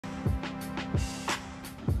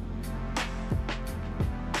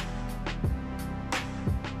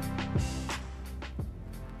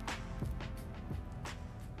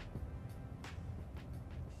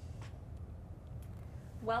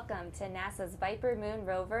welcome to NASA's VIPER Moon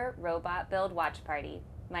Rover Robot Build Watch Party.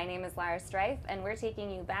 My name is Lara Strife, and we're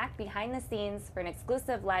taking you back behind the scenes for an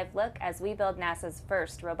exclusive live look as we build NASA's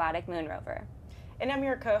first robotic moon rover. And I'm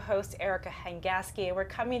your co-host, Erica Hangaski, and we're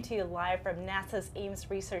coming to you live from NASA's Ames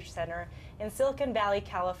Research Center in Silicon Valley,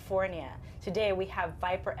 California. Today we have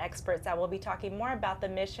VIPER experts that will be talking more about the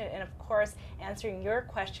mission and, of course, answering your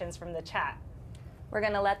questions from the chat. We're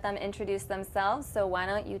going to let them introduce themselves, so why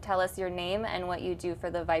don't you tell us your name and what you do for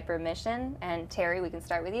the VIPER mission. And Terry, we can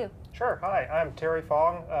start with you. Sure. Hi, I'm Terry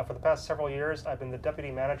Fong. For the past several years, I've been the deputy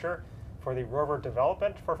manager for the rover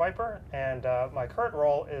development for VIPER, and my current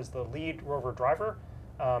role is the lead rover driver.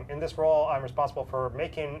 In this role, I'm responsible for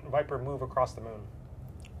making VIPER move across the moon.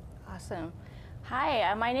 Awesome.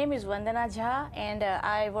 Hi, my name is Vandana Jha, and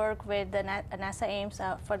I work with the NASA Ames.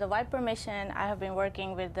 For the VIPER mission, I have been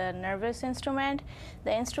working with the Nervous instrument.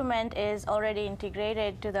 The instrument is already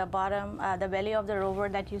integrated to the bottom, the belly of the rover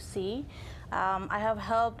that you see. I have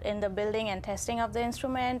helped in the building and testing of the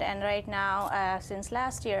instrument, and right now, since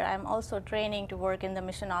last year, I'm also training to work in the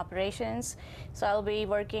mission operations. So I'll be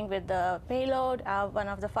working with the payload, one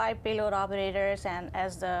of the 5 payload operators, and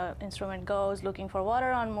as the instrument goes looking for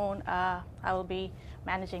water on moon, I will be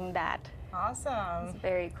managing that. Awesome. That's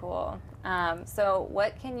very cool. So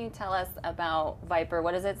what can you tell us about VIPER?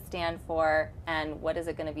 What does it stand for, and what is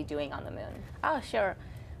it going to be doing on the moon? Oh, sure.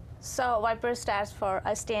 So VIPER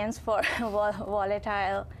stands for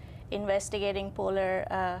Volatile Investigating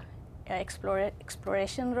Polar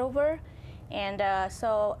Exploration Rover. And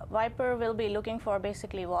so VIPER will be looking for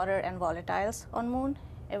basically water and volatiles on moon.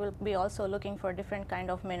 It will be also looking for different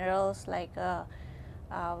kind of minerals, like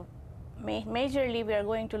majorly we are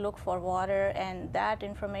going to look for water, and that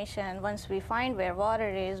information, once we find where water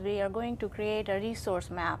is, we are going to create a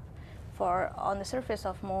resource map for on the surface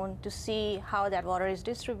of moon to see how that water is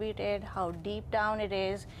distributed, how deep down it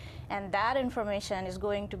is, and that information is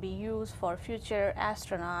going to be used for future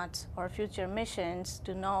astronauts or future missions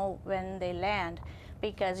to know when they land,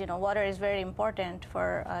 because water is very important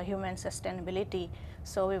for human sustainability.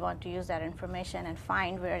 So we want to use that information and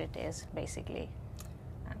find where it is, basically.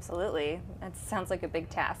 Absolutely. That sounds like a big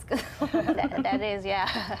task. that is,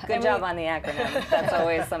 yeah. Good job on the acronym. That's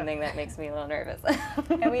always something that makes me a little nervous.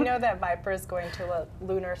 And we know that VIPER is going to a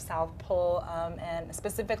lunar south pole, and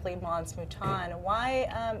specifically Mons Mouton.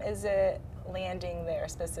 Why is it landing there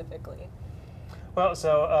specifically? Well,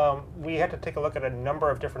 so we had to take a look at a number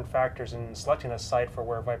of different factors in selecting a site for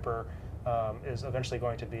where VIPER is eventually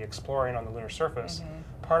going to be exploring on the lunar surface.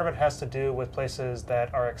 Mm-hmm. Part of it has to do with places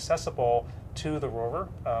that are accessible to the rover.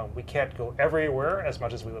 We can't go everywhere as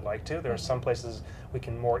much as we would like to. There are some places we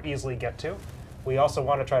can more easily get to. We also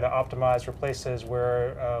want to try to optimize for places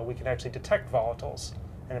where we can actually detect volatiles.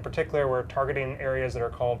 And in particular, we're targeting areas that are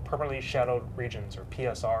called permanently shadowed regions, or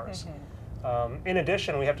PSRs. Mm-hmm. In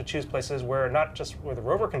addition, we have to choose places where not just where the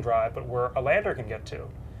rover can drive, but where a lander can get to.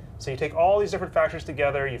 So you take all these different factors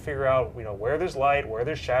together, you figure out where there's light, where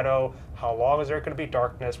there's shadow, how long is there going to be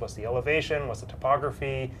darkness, what's the elevation, what's the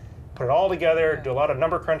topography, put it all together, do a lot of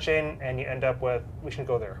number crunching, and you end up with, we should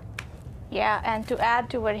go there. Yeah, and to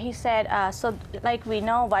add to what he said, so like we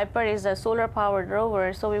know VIPER is a solar-powered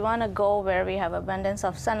rover, so we want to go where we have abundance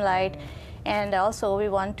of sunlight. And also we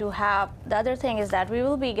want to have, the other thing is that we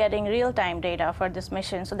will be getting real-time data for this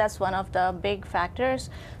mission, so that's one of the big factors.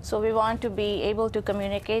 So we want to be able to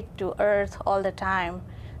communicate to Earth all the time.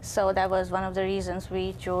 So that was one of the reasons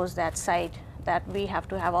we chose that site, that we have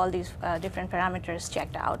to have all these different parameters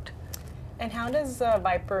checked out. And how does the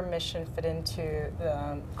VIPER mission fit into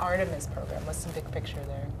the Artemis program? What's the big picture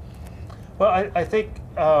there? Well, I think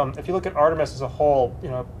if you look at Artemis as a whole,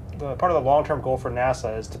 part of the long-term goal for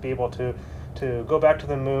NASA is to be able to go back to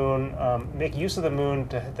the moon, make use of the moon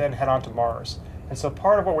to then head on to Mars. And so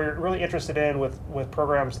part of what we're really interested in with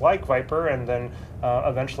programs like VIPER, and then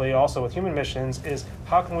eventually also with human missions, is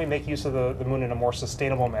how can we make use of the moon in a more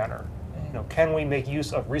sustainable manner? Can we make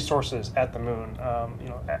use of resources at the moon?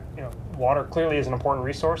 Water clearly is an important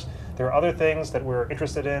resource. There are other things that we're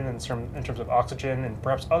interested in terms of oxygen and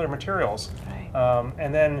perhaps other materials. Right.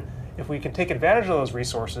 And then if we can take advantage of those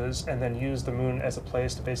resources and then use the moon as a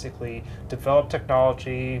place to basically develop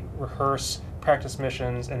technology, rehearse, practice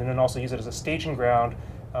missions, and then also use it as a staging ground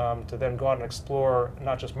to then go out and explore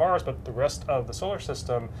not just Mars, but the rest of the solar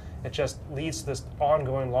system, it just leads to this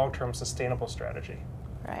ongoing long-term sustainable strategy.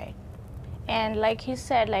 Right. And like he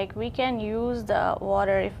said, we can use the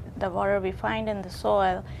water, if the water we find in the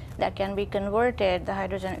soil that can be converted, the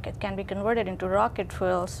hydrogen can be converted into rocket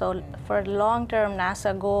fuel. So for long-term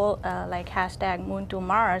NASA goal, like hashtag Moon to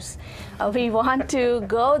Mars, we want to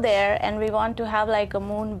go there and we want to have like a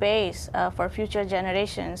moon base for future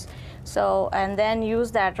generations. So, and then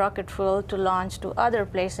use that rocket fuel to launch to other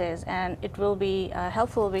places, and it will be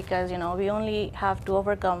helpful because, you know, we only have to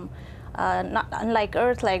overcome, not unlike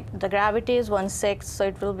Earth, like the gravity is 1/6, so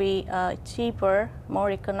it will be cheaper, more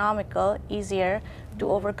economical, easier to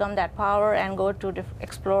overcome that power and go to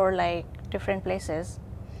explore like different places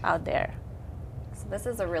out there. So this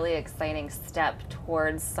is a really exciting step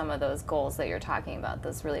towards some of those goals that you're talking about,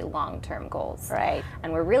 those really long-term goals. Right.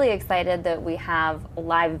 And we're really excited that we have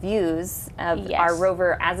live views of Yes. our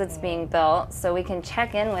rover as it's being built, so we can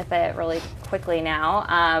check in with it really quickly now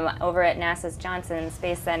over at NASA's Johnson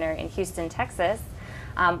Space Center in Houston, Texas.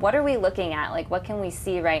 What are we looking at? Like, what can we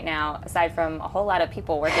see right now, aside from a whole lot of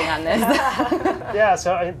people working on this? Yeah,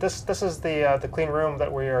 so this is the clean room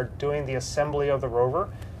that we are doing the assembly of the rover.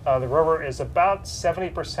 The rover is about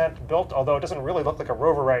 70% built, although it doesn't really look like a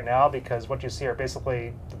rover right now because what you see are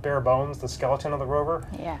basically the bare bones, the skeleton of the rover.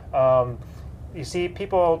 Yeah. You see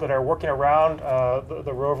people that are working around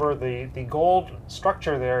the rover. The gold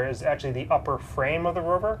structure there is actually the upper frame of the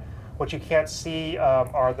rover. What you can't see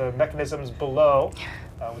are the mechanisms below.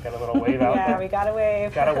 We got a little wave out. Yeah, we got a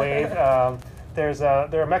wave. Got a wave.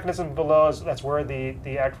 There are mechanisms below. That's where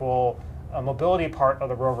the actual mobility part of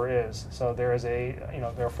the rover is. So there is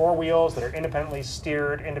there are 4 wheels that are independently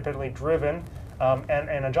steered, independently driven, and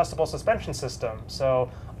an adjustable suspension system. So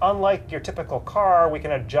unlike your typical car, we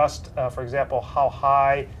can adjust, for example, how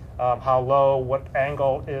high, how low, what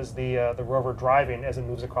angle is the rover driving as it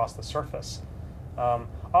moves across the surface.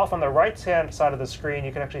 Off on the right-hand side of the screen,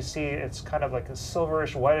 you can actually see it's kind of like a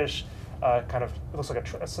silverish, whitish, kind of, it looks like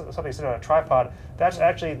something sitting on a tripod. That's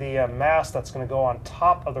actually the mast that's going to go on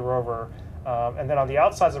top of the rover. And then on the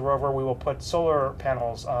outsides of the rover, we will put solar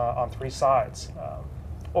panels on 3 sides.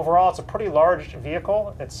 Overall, it's a pretty large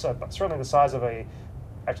vehicle. It's certainly the size of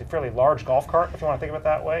actually fairly large golf cart, if you want to think of it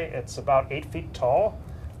that way. It's about 8 feet tall,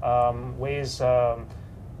 weighs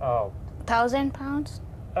 1,000 pounds?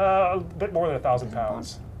 a bit more than 1,000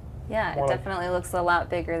 pounds. Yeah, More it like- definitely looks a lot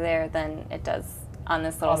bigger there than it does on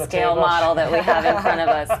this little On the scale table. model that we have in front of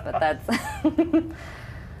us, but that's...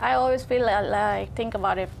 I always feel like think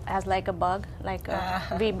about it as like a bug, like a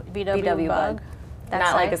VW bug.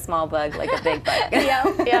 Not like a small bug, like a big bug.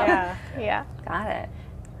 Yeah. Got it.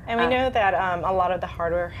 And we know that a lot of the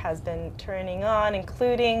hardware has been turning on,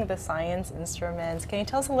 including the science instruments. Can you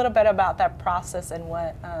tell us a little bit about that process and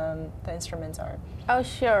what the instruments are? Oh,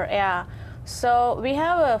 sure, yeah. So we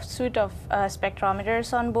have a suite of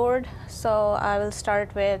spectrometers on board. So I will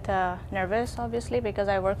start with Nervous, obviously, because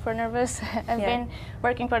I work for Nervous. I've been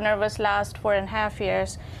working for Nervous last 4.5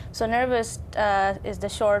 years. So Nervous is the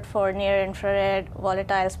short for Near Infrared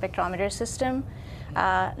Volatile Spectrometer System.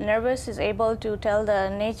 Nervous is able to tell the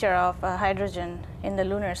nature of hydrogen in the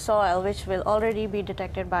lunar soil, which will already be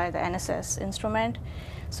detected by the NSS instrument.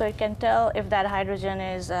 So it can tell if that hydrogen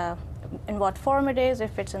is in what form it is,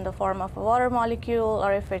 if it's in the form of a water molecule,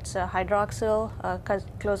 or if it's a hydroxyl,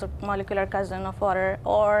 close molecular cousin of water,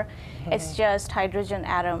 or it's just hydrogen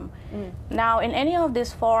atom. Now, in any of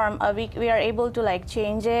this form, we are able to like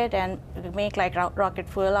change it and make like rocket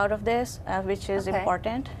fuel out of this, which is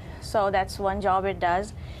important. So that's one job it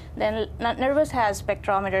does. Then Nervous has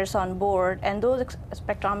spectrometers on board, and those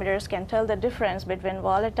spectrometers can tell the difference between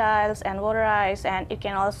volatiles and water ice, and it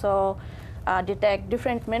can also detect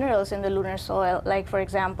different minerals in the lunar soil. Like, for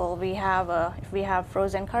example, if we have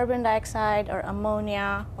frozen carbon dioxide or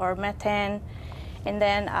ammonia or methane. And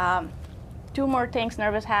then 2 more things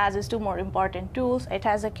Nervous has is 2 more important tools. It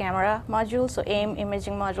has a camera module, so AIM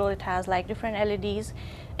imaging module. It has like different LEDs.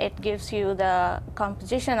 It gives you the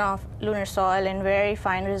composition of lunar soil in very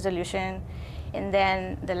fine resolution. And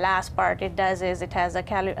then the last part it does is it has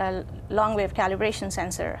a long wave calibration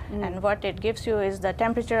sensor. And what it gives you is the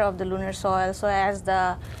temperature of the lunar soil. So as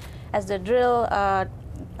the drill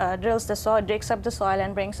drills the soil, digs up the soil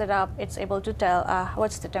and brings it up, it's able to tell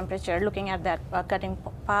what's the temperature. Looking at that cutting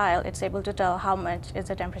pile, it's able to tell how much is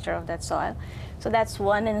the temperature of that soil. So that's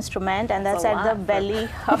one instrument, and that's at the belly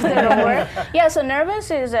of the rover. Yeah, so Nervous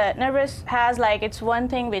has like, it's one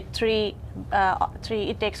thing with three,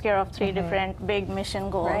 it takes care of 3 different big mission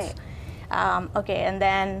goals. Right. Okay, and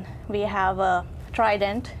then we have a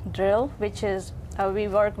Trident drill, which is we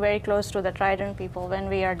work very close to the Trident people when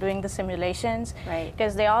we are doing the simulations,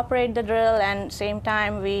 because they operate the drill, and same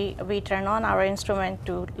time we turn on our instrument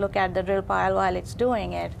to look at the drill pile while it's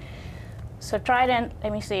doing it. So Trident,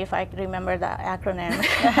 let me see if I can remember the acronym.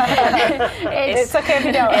 It's okay if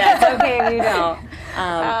you don't. Yeah, it's okay if you don't.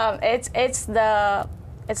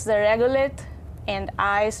 It's the regolith, and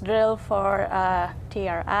ICE drill for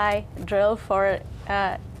TRI, drill for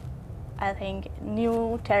I think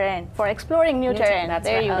new terrain, for exploring new terrain. That's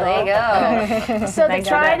there right. you Oh, go. There you go. So the I got it.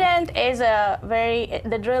 Trident is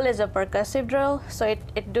the drill is a percussive drill, so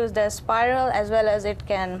it does the spiral as well as it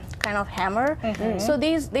can kind of hammer. So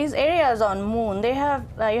these areas on Moon, they have,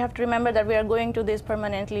 you have to remember that we are going to these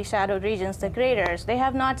permanently shadowed regions, the craters. They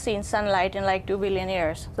have not seen sunlight in like 2 billion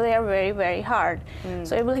years, so they are very, very hard.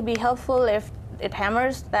 So it will be helpful if it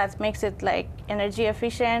hammers. That makes it like energy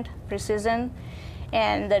efficient, precision.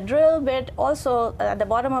 And the drill bit also, at the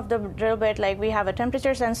bottom of the drill bit, like we have a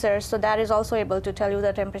temperature sensor, so that is also able to tell you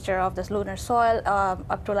the temperature of this lunar soil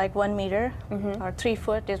up to like 1 meter or 3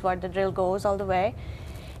 foot is what the drill goes all the way.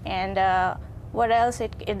 And what else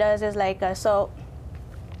it does is like, that's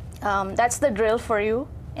the drill for you.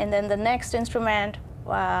 And then the next instrument,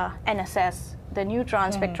 NSS, the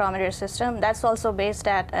neutron spectrometer system, that's also based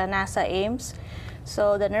at NASA Ames.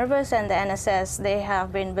 So the NERVUS and the NSS, they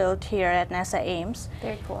have been built here at NASA Ames.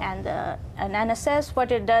 Very cool. And an NSS,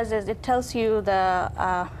 what it does is it tells you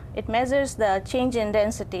it measures the change in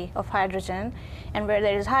density of hydrogen, and where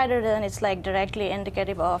there is hydrogen, it's like directly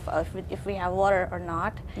indicative of if we have water or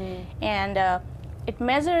not. And it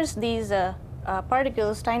measures these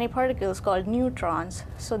particles, tiny particles called neutrons.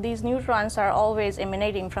 So these neutrons are always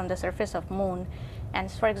emanating from the surface of Moon. And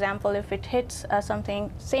for example, if it hits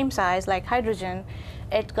something same size like hydrogen,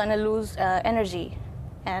 it's going to lose energy.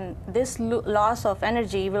 And this loss of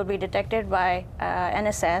energy will be detected by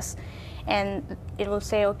NSS, and it will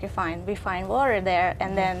say, okay, fine, we find water there,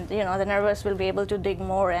 and then the NERVUS will be able to dig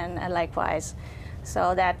more, and likewise.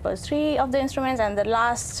 So that was 3 of the instruments, and the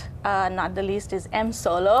last, not the least, is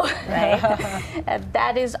M-SOLO, right?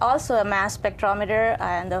 That is also a mass spectrometer,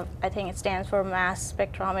 and I think it stands for Mass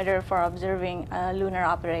Spectrometer for Observing Lunar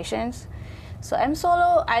Operations. So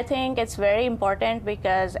M-SOLO, I think it's very important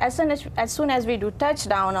because as soon as we do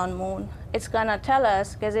touchdown on Moon, it's gonna tell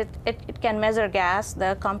us, because it can measure gas,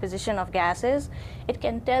 the composition of gases. It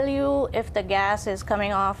can tell you if the gas is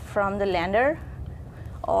coming off from the lander,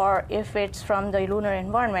 or if it's from the lunar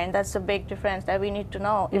environment. That's a big difference that we need to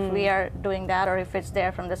know if we are doing that or if it's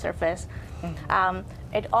there from the surface.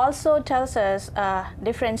 It also tells us,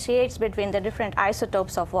 differentiates between the different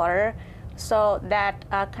isotopes of water, so that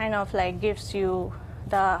kind of like gives you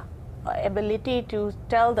the ability to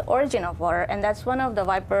tell the origin of water, and that's one of the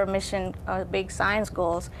VIPER mission big science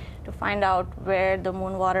goals, to find out where the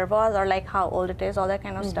Moon water was, or like how old it is, all that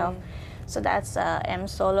kind of stuff. So that's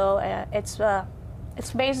M-SOLO.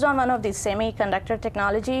 It's based on one of these semiconductor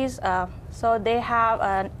technologies. So they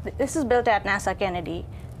have, this is built at NASA Kennedy,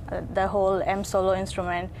 the whole M-SOLO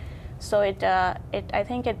instrument. So I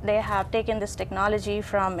think they have taken this technology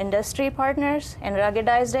from industry partners and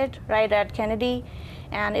ruggedized it right at Kennedy.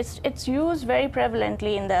 And it's used very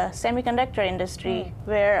prevalently in the semiconductor industry,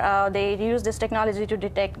 where they use this technology to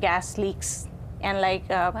detect gas leaks and like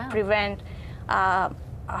prevent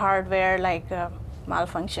hardware like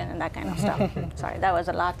malfunction and that kind of stuff. Sorry, that was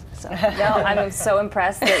a lot. So. No, I'm so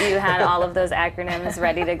impressed that you had all of those acronyms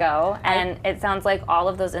ready to go. And it sounds like all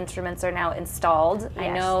of those instruments are now installed. Yes. I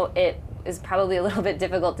know it is probably a little bit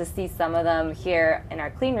difficult to see some of them here in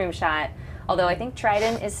our clean room shot, although I think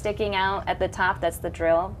Trident is sticking out at the top. That's the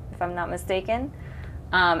drill, if I'm not mistaken.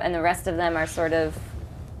 And the rest of them are sort of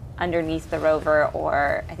underneath the rover,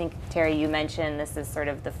 or I think, Terry, you mentioned this is sort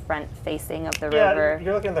of the front facing of the rover. Yeah,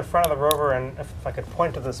 you're looking at the front of the rover, and if I could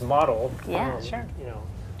point to this model. Yeah, sure.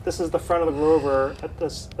 This is the front of the rover. At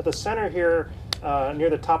the center here,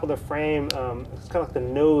 near the top of the frame, it's kind of like the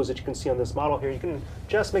nose that you can see on this model here. You can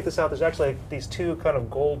just make this out. There's actually these 2 kind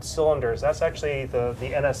of gold cylinders. That's actually the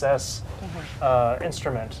NSS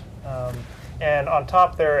instrument. And on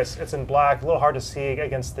top there, it's in black, a little hard to see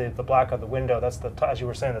against the black of the window. That's as you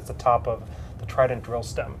were saying, that's the top of the Trident drill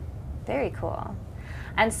stem. Very cool.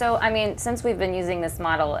 And so, I mean, since we've been using this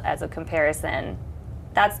model as a comparison,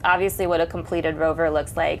 that's obviously what a completed rover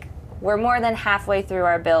looks like. We're more than halfway through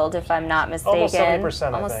our build, if I'm not mistaken. Almost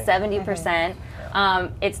 70%, Almost I think.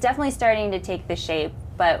 70%. It's definitely starting to take the shape,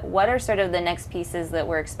 but what are sort of the next pieces that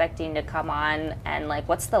we're expecting to come on, and like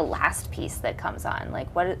what's the last piece that comes on? Like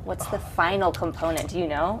what's the final component, do you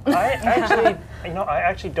know? I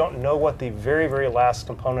actually don't know what the very, very last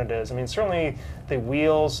component is. I mean, certainly the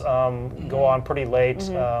wheels go on pretty late.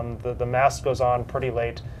 The mast goes on pretty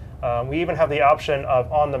late. We even have the option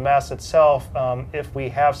of on the mast itself, if we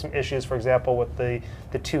have some issues, for example, with the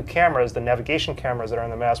two cameras, the navigation cameras that are on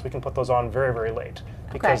the mast, we can put those on very, very late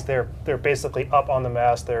because they're basically up on the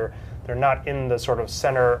mast. They're not in the sort of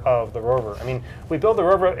center of the rover. I mean, we build the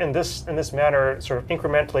rover in this manner, sort of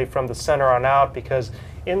incrementally from the center on out, because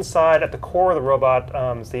inside, at the core of the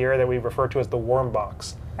robot, is the area that we refer to as the worm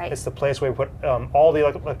box. Right. It's the place where we put all the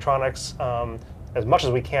electronics, as much as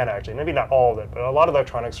we can actually, maybe not all of it, but a lot of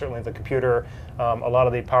electronics, certainly the computer, a lot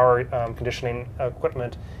of the power conditioning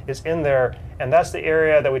equipment is in there, and that's the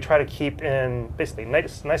area that we try to keep in basically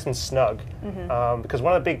nice and snug. Because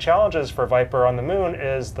one of the big challenges for VIPER on the moon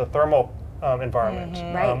is the thermal environment.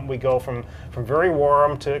 Right. We go from very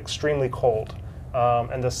warm to extremely cold.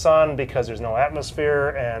 And the sun, because there's no atmosphere,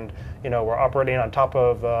 and we're operating on top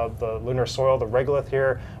of the lunar soil, the regolith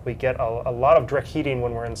here, we get a lot of direct heating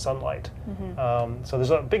when we're in sunlight. So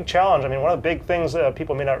there's a big challenge. I mean, one of the big things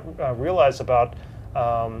people may not realize about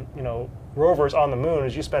rovers on the moon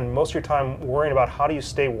is you spend most of your time worrying about how do you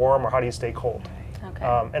stay warm or how do you stay cold. Okay.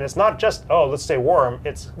 And it's not just, oh, let's stay warm,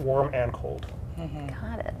 it's warm and cold.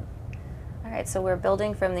 Got it. All right, so we're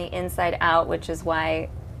building from the inside out, which is why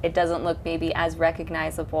it doesn't look maybe as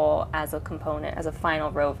recognizable as a component, as a final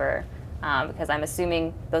rover, because I'm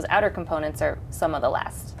assuming those outer components are some of the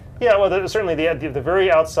last. Yeah, well, certainly the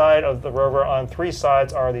very outside of the rover on three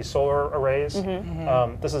sides are the solar arrays.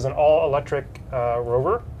 This is an all-electric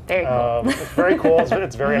rover. Very cool. It's very cool.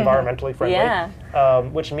 It's very environmentally friendly. Yeah.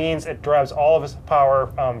 Which means it derives all of its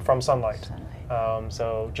power from sunlight.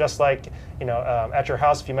 So just like at your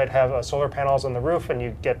house, if you might have solar panels on the roof and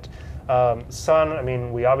you get sun, I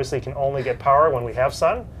mean, we obviously can only get power when we have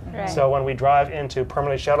sun. Right. So when we drive into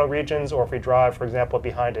permanently shallow regions, or if we drive, for example,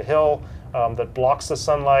 behind a hill that blocks the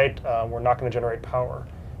sunlight, we're not going to generate power.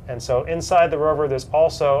 And so inside the rover, there's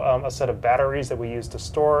also a set of batteries that we use to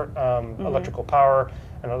store electrical power,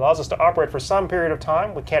 and it allows us to operate for some period of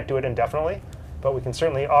time. We can't do it indefinitely, but we can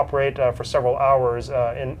certainly operate for several hours,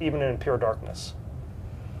 even in pure darkness.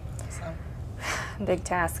 Big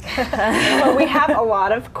task. Well, we have a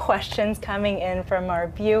lot of questions coming in from our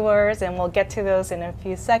viewers, and we'll get to those in a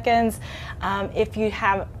few seconds. If you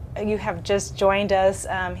have just joined us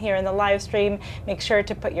here in the live stream, make sure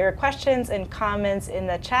to put your questions and comments in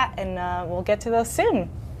the chat, and we'll get to those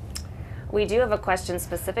soon. We do have a question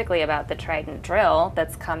specifically about the Trident drill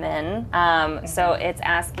that's come in. So it's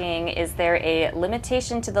asking, is there a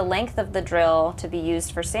limitation to the length of the drill to be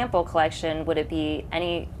used for sample collection? Would it be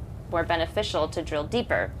any more beneficial to drill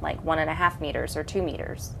deeper, like 1.5 meters or 2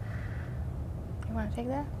 meters? You want to take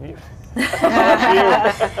that?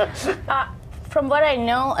 Yeah. From what I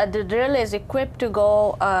know, the drill is equipped to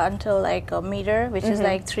go until like a meter, which is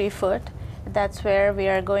like 3 foot. That's where we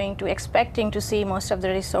are expecting to see most of the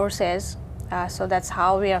resources. So that's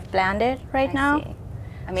how we have planned it right now. See.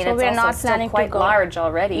 I mean, So it's we're also not still planning to quite go large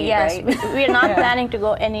already, Yes, right? we're not planning to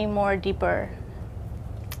go any more deeper.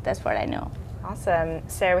 That's what I know. Awesome.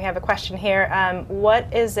 Sarah, we have a question here.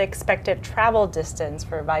 What is the expected travel distance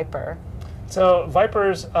for VIPER? So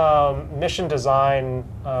VIPER's mission design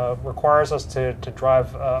requires us to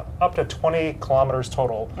drive up to 20 kilometers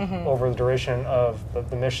total over the duration of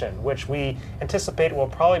the mission, which we anticipate will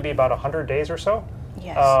probably be about 100 days or so.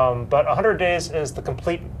 Yes. But 100 days is the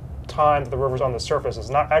complete time that the rover's on the surface. It's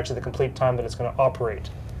not actually the complete time that it's going to operate.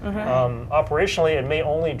 Operationally, it may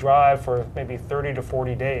only drive for maybe 30 to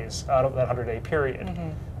 40 days out of that 100-day period.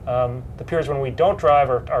 The periods when we don't drive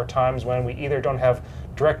are times when we either don't have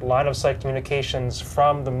direct line-of-sight communications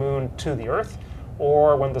from the moon to the Earth,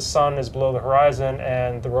 or when the sun is below the horizon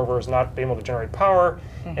and the rover is not able to generate power.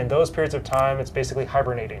 In those periods of time, it's basically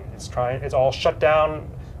hibernating. It's all shut down,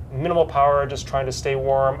 minimal power, just trying to stay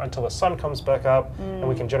warm until the sun comes back up and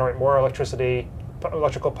we can generate more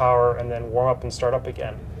electrical power, and then warm up and start up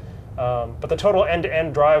again. But the total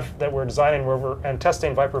end-to-end drive that we're designing rover and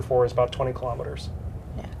testing VIPER for is about 20 kilometers.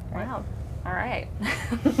 Yeah. Wow. All right.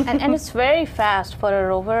 and it's very fast for a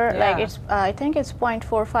rover. Yeah. Like it's, I think it's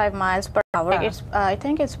 0.45 miles per hour. I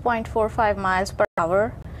think it's 0.45 miles per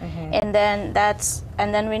hour. And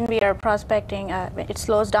then when we are prospecting, it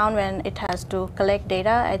slows down when it has to collect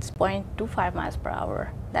data. It's 0.25 miles per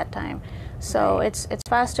hour that time. So it's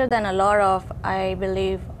faster than a lot of, I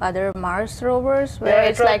believe, other Mars rovers, where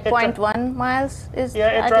it's like 0.1 miles.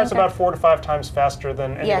 Yeah, it drives about 4 to 5 times faster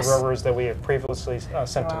than any of Yes. the rovers that we have previously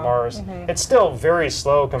sent to Mars. It's still very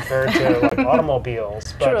slow compared to like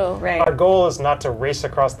automobiles, but True. Right. our goal is not to race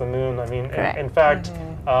across the moon. I mean, in fact,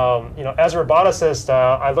 As a roboticist,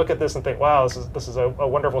 I look at this and think, wow, this is a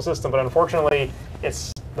wonderful system. But unfortunately,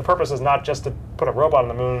 the purpose is not just to put a robot on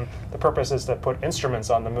the moon. The purpose is to put instruments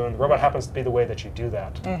on the moon. The robot happens to be the way that you do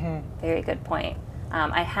that. Very good point.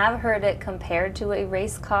 I have heard it compared to a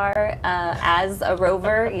race car as a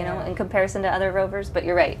rover, in comparison to other rovers. But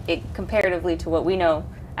you're right, comparatively to what we know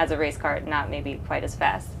as a race car, not maybe quite as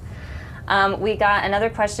fast. We got another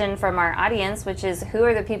question from our audience, which is, who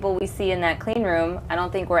are the people we see in that clean room? I don't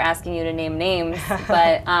think we're asking you to name names,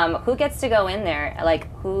 but who gets to go in there? Like,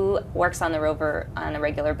 who works on the rover on a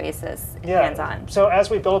regular basis, hands-on? So as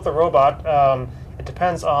we build the robot, it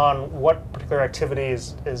depends on what particular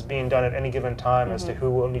activities is being done at any given time as to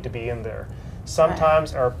who will need to be in there.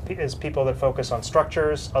 Sometimes is people that focus on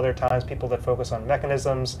structures, other times people that focus on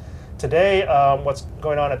mechanisms. Today, what's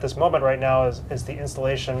going on at this moment right now is the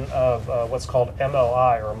installation of what's called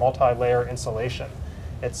MLI, or multi-layer insulation.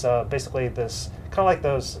 It's basically this, kind of like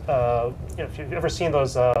those, if you've ever seen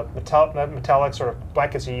those metallic sort of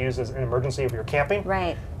blankets you use as an emergency if you're camping.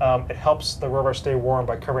 Right. It helps the rover stay warm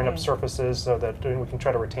by covering up surfaces so that we can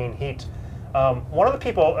try to retain heat. One of the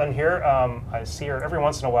people in here, I see her every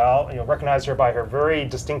once in a while, you'll recognize her by her very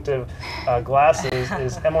distinctive glasses,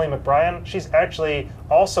 is Emily McBrien. She's actually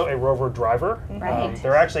also a rover driver. Right.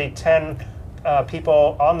 There are actually 10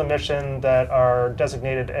 people on the mission that are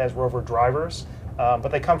designated as rover drivers, but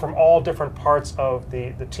they come from all different parts of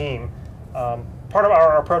the team. Part of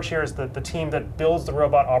our approach here is that the team that builds the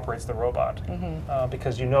robot operates the robot,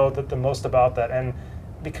 because you know the most about that. And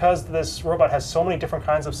because this robot has so many different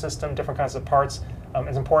kinds of systems, different kinds of parts,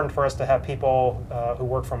 it's important for us to have people who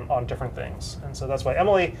work on different things. And so that's why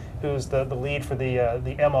Emily, who's the lead for the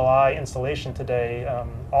MLI installation today,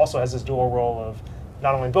 also has this dual role of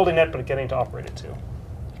not only building it, but getting to operate it too.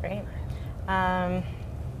 Great.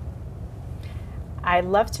 I'd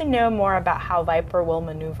love to know more about how VIPER will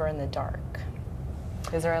maneuver in the dark.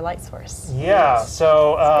 Is there a light source? Yeah,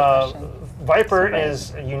 so VIPER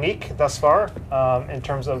is unique thus far in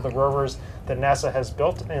terms of the rovers that NASA has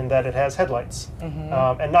built, in that it has headlights.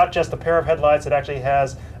 And not just a pair of headlights, it actually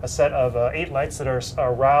has a set of 8 lights that are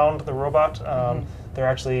around the robot. There are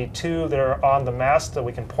actually 2 that are on the mast that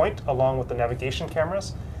we can point along with the navigation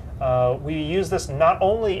cameras. We use this not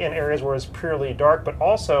only in areas where it's purely dark, but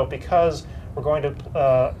also because we're going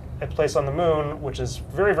to a place on the moon which is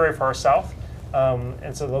very, very far south.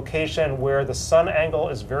 It's a location where the sun angle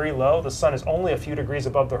is very low. The sun is only a few degrees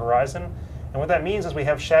above the horizon. And what that means is we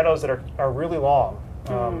have shadows that are really long.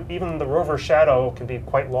 Even the rover shadow can be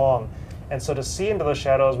quite long. And so to see into those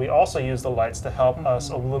shadows, we also use the lights to help us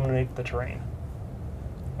illuminate the terrain.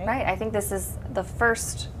 Right, I think this is the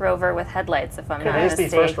first rover with headlights, if I'm not mistaken. It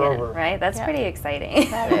is the first rover. Right, that's pretty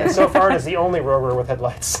exciting. And so far, it is the only rover with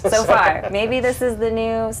headlights. So far. Maybe this is the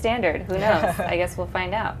new standard. Who knows? I guess we'll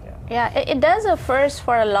find out. Yeah, it does a first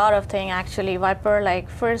for a lot of things actually. VIPER, like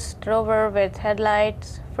first rover with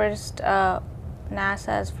headlights, first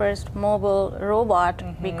NASA's first mobile robot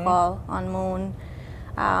we call on moon.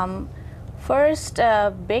 First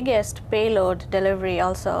biggest payload delivery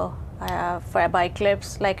also by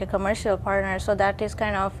Eclipse, like a commercial partner. So that is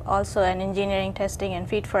kind of also an engineering testing and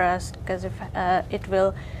feat for us, because if it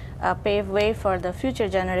will pave way for the future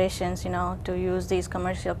generations, to use these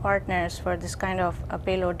commercial partners for this kind of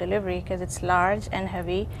payload delivery, because it's large and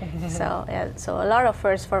heavy. So a lot of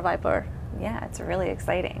firsts for VIPER. Yeah, it's really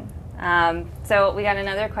exciting. So we got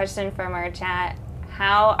another question from our chat.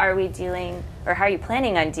 How are we dealing, or how are you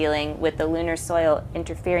planning on dealing with the lunar soil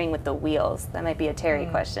interfering with the wheels? That might be a Terry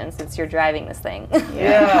question, since you're driving this thing.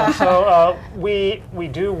 Yeah, so we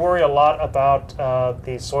do worry a lot about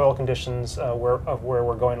the soil conditions where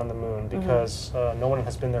we're going on the moon, because no one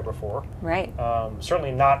has been there before. Right.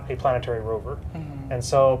 Certainly not a planetary rover. And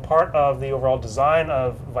so part of the overall design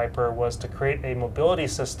of VIPER was to create a mobility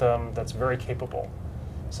system that's very capable.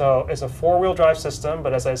 So it's a 4-wheel drive system,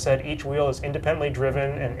 but as I said, each wheel is independently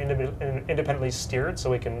driven and independently steered, so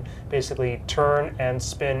we can basically turn and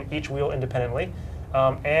spin each wheel independently.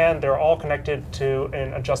 And they're all connected to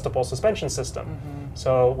an adjustable suspension system.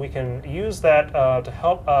 So we can use that to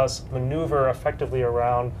help us maneuver effectively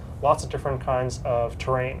around lots of different kinds of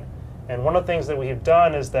terrain. And one of the things that we have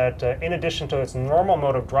done is that in addition to its normal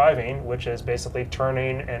mode of driving, which is basically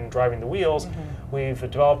turning and driving the wheels, we've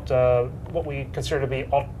developed what we consider to be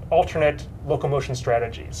alternate locomotion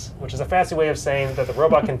strategies, which is a fancy way of saying that the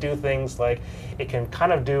robot can do things like it can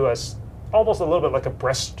kind of do almost a little bit like a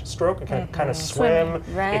breaststroke. It can kind of swim.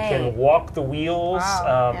 Right. It can walk the wheels.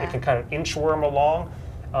 Wow. It can kind of inchworm along.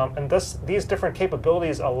 And these different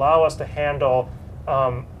capabilities allow us to handle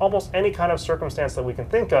almost any kind of circumstance that we can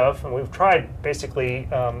think of, and we've tried basically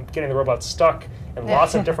getting the robot stuck in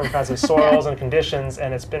lots of different kinds of soils and conditions,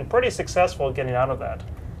 and it's been pretty successful getting out of that.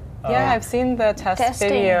 Yeah, I've seen the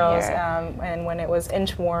testing videos, and when it was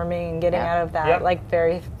inch warming and getting out of that like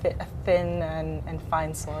very thin and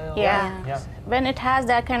fine soil. Yeah. When it has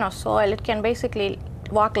that kind of soil, it can basically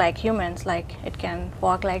walk like humans, like it can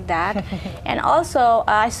walk like that. And also,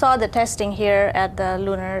 I saw the testing here at the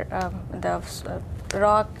lunar,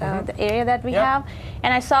 rock, the area that we have,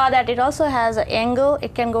 and I saw that it also has an angle.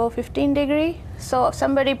 It can go 15 degrees. So if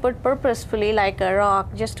somebody put purposefully like a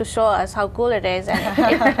rock just to show us how cool it is,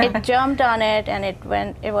 and it jumped on it, and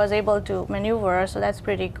it was able to maneuver. So that's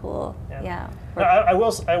pretty cool. Yeah. Now, I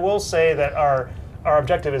will say that our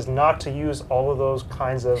objective is not to use all of those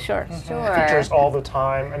kinds of features all the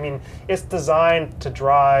time. I mean, it's designed to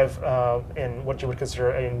drive in what you would consider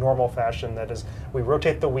a normal fashion. That is, we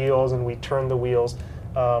rotate the wheels and we turn the wheels.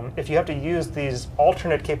 If you have to use these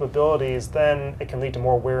alternate capabilities, then it can lead to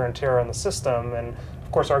more wear and tear on the system. And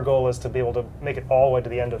of course, our goal is to be able to make it all the way to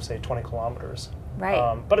the end of, say, 20 kilometers.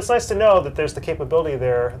 Right. But it's nice to know that there's the capability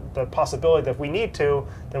there, the possibility that if we need to,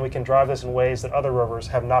 then we can drive this in ways that other rovers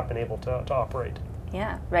have not been able to operate.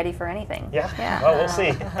 Yeah, ready for anything. Yeah. Well, we'll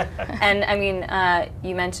see. And I mean,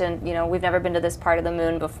 you mentioned, we've never been to this part of the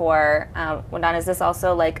moon before. Vandana, is this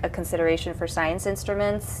also like a consideration for science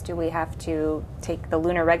instruments? Do we have to take the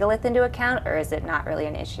lunar regolith into account, or is it not really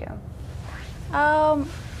an issue?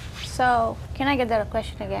 So, can I get that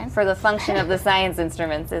question again? For the function of the science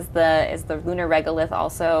instruments, is the lunar regolith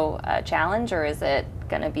also a challenge, or is it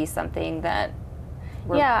going to be something that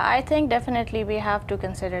Yeah, I think definitely we have to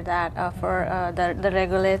consider that for the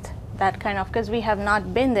regolith, that kind of, because we have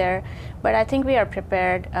not been there, but I think we are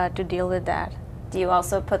prepared to deal with that. Do you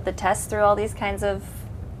also put the tests through all these kinds of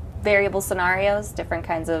variable scenarios, different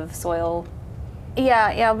kinds of soil?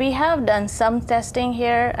 Yeah, we have done some testing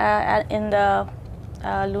here in the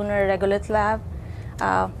lunar regolith lab.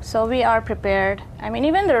 So we are prepared. I mean,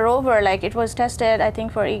 even the rover, like it was tested, I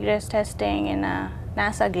think, for egress testing in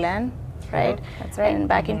NASA Glenn. Right, that's right. And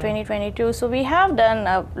back in 2022, so we have done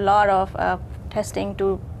a lot of testing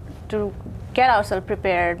to get ourselves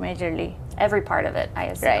prepared majorly. Every part of it, I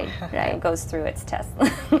assume. Right. It goes through its tests.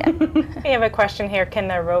 We have a question here. Can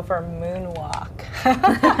the rover moonwalk?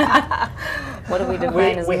 What do we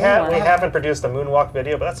define as we moonwalk? We haven't produced a moonwalk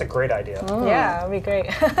video, but that's a great idea. Yeah, that would be great.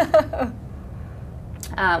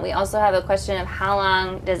 We also have a question of how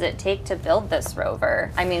long does it take to build this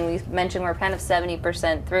rover? I mean, we mentioned we're kind of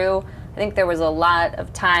 70% through. I think there was a lot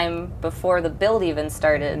of time before the build even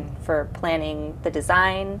started for planning the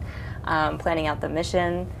design, planning out the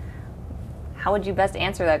mission. How would you best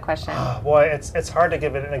answer that question? Boy, it's hard to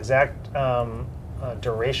give it an exact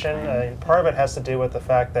duration. Part of it has to do with the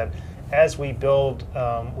fact that as we build,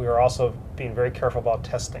 we are also being very careful about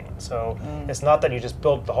testing. So it's not that you just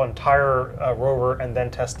build the whole entire rover and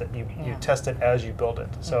then test it. You test it as you build it.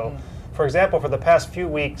 So, for example, for the past few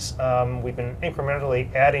weeks, we've been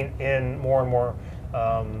incrementally adding in more and more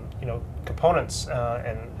components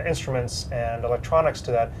and instruments and electronics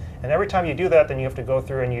to that. And every time you do that, then you have to go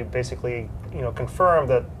through and you basically confirm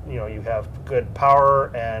that you have good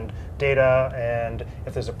power and data, and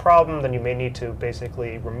if there's a problem, then you may need to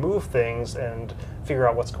basically remove things and figure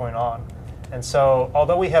out what's going on. And so,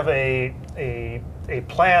 although we have a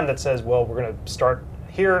plan that says, well, we're going to start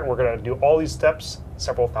here, we're going to do all these steps,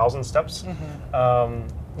 several thousand steps.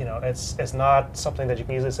 It's not something that you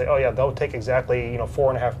can easily say, oh yeah, they'll take exactly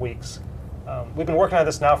 4.5 weeks. We've been working on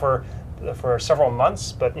this now for several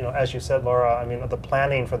months, but as you said, Laura, I mean the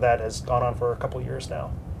planning for that has gone on for a couple years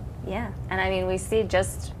now. Yeah, and I mean we see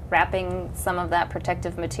just wrapping some of that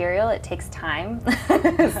protective material, it takes time.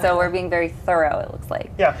 So we're being very thorough, it looks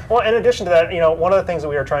like. Yeah, well, in addition to that, one of the things that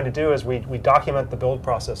we are trying to do is we document the build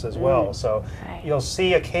process as well. So you'll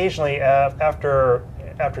see occasionally after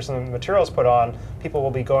some material is put on, people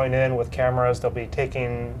will be going in with cameras, they'll be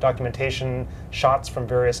taking documentation shots from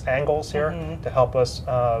various angles here to help us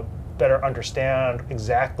better understand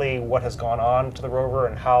exactly what has gone on to the rover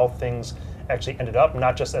and how things actually ended up,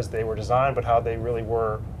 not just as they were designed, but how they really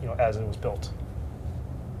were, as it was built.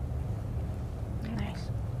 Nice.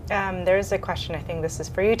 There's a question, I think this is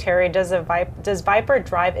for you, Terry. Does VIPER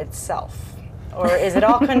drive itself? Or is it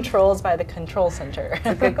all controlled by the control center? It's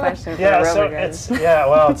a good question for a rover so guys.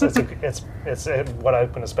 it's what I'm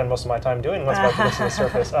going to spend most of my time doing once VIPER gets to the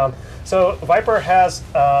surface. So VIPER has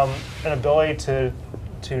an ability to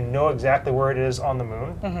know exactly where it is on the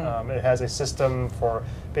moon. It has a system for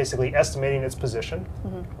basically estimating its position.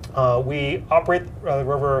 We operate the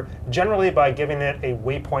rover generally by giving it a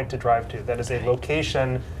waypoint to drive to. That is a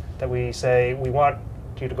location that we say we want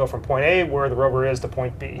you to go from point A, where the rover is, to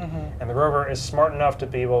point B. And the rover is smart enough to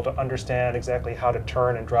be able to understand exactly how to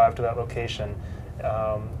turn and drive to that location.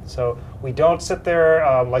 So we don't sit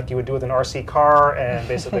there like you would do with an RC car and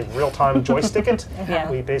basically real-time joystick it.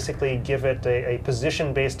 We basically give it a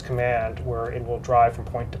position-based command where it will drive from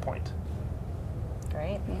point to point.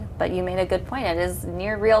 Great. Yeah, but you made a good point. It is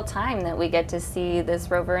near real time that we get to see this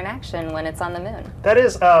rover in action when it's on the moon. That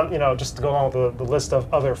is, just to go along with the list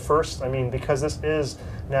of other firsts, I mean, because this is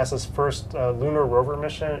NASA's first lunar rover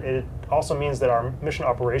mission, it also means that our mission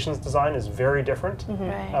operations design is very different.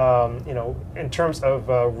 Right. In terms of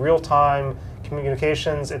real-time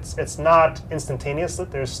communications, it's not instantaneous.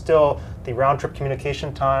 There's still the round-trip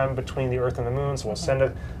communication time between the Earth and the Moon, so we'll send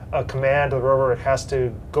a command to the rover. It has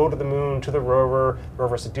to go to the moon, to the rover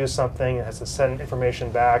has to do something, it has to send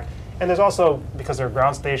information back. And there's also, because there are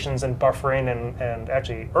ground stations and buffering and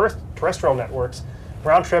actually Earth terrestrial networks,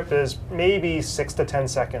 round trip is maybe 6 to 10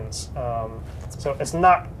 seconds. So it's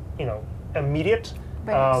not, immediate,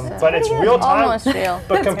 but it's real time. Almost real.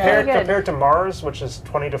 But compared to Mars, which is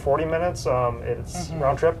 20 to 40 minutes, it's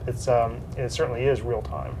round trip. It certainly is real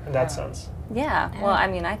time in that sense. Yeah, well, I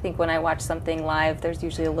mean, I think when I watch something live, there's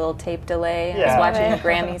usually a little tape delay. Yeah. I was watching the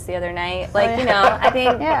Grammys the other night. Like, I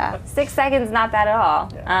think 6 seconds, not bad at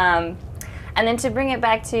all. Yeah. And then to bring it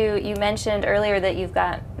back to, you mentioned earlier that you've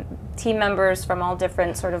got team members from all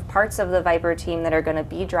different sort of parts of the VIPER team that are going to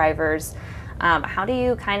be drivers. How do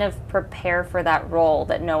you kind of prepare for that role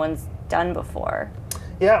that no one's done before?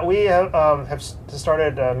 Yeah, we have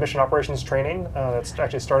started mission operations training. That's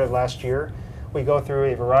actually started last year. We go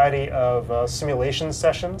through a variety of simulation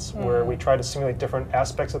sessions where we try to simulate different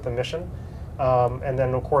aspects of the mission. And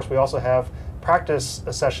then, of course, we also have practice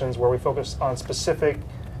sessions where we focus on specific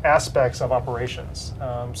aspects of operations.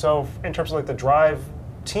 So in terms of like the drive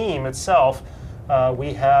team itself,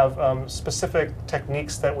 we have specific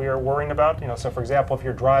techniques that we are worrying about. So for example, if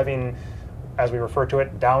you're driving, as we refer to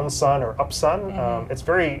it, down sun or up sun, it's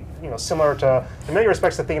very similar to, in many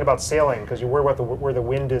respects, to thinking about sailing, because you worry about where the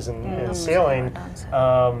wind is in sailing.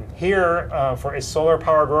 Here, for a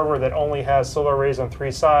solar-powered rover that only has solar rays on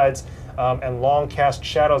 3 sides and long cast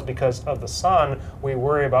shadows because of the sun, we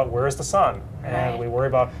worry about where is the sun, and we worry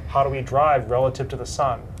about how do we drive relative to the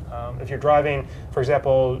sun. If you're driving, for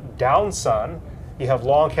example, down sun, you have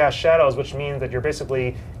long cast shadows, which means that you're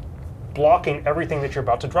basically blocking everything that you're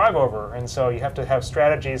about to drive over. And so you have to have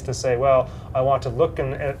strategies to say, well, I want to look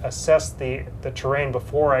and assess the terrain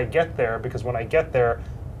before I get there, because when I get there,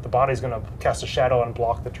 the body's going to cast a shadow and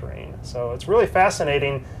block the terrain. So it's really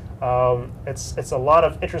fascinating. It's a lot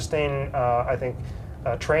of interesting, I think,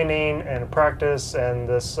 training and practice, and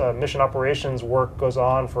this mission operations work goes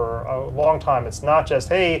on for a long time. It's not just,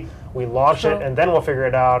 hey, we launch it and then we'll figure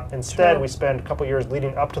it out. Instead, we spend a couple years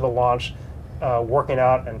leading up to the launch working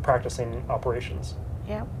out and practicing operations.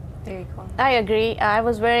 Yeah. Very cool. I agree. I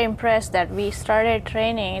was very impressed that we started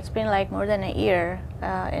training. It's been like more than a year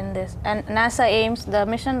in this. And NASA Ames, the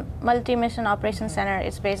multi-mission operations center,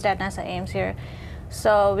 is based at NASA Ames here.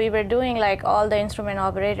 So we were doing like all the instrument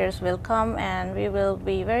operators will come and we will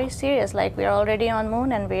be very serious. Like we are already on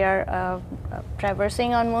moon and we are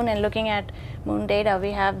traversing on moon and looking at moon data.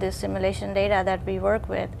 We have this simulation data that we work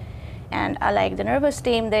with. And like the nervous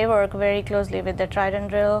team, they work very closely with the Trident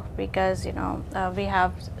drill because we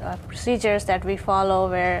have procedures that we follow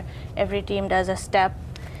where every team does a step.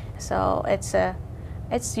 So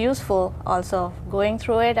it's useful also going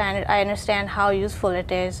through it, and I understand how useful it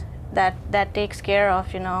is. That takes care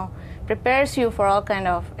of, prepares you for all kind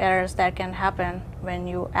of errors that can happen when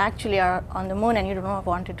you actually are on the moon and you do not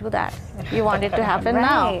want to do that. You want it to happen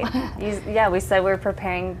now. Yeah, we said we're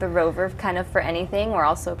preparing the rover kind of for anything. We're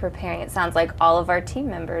also preparing, it sounds like, all of our team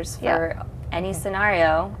members for any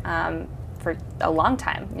scenario for a long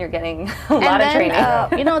time. You're getting a lot of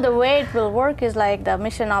training. The way it will work is like the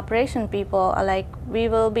mission operation people, we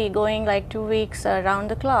will be going like 2 weeks around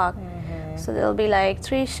the clock. So there'll be like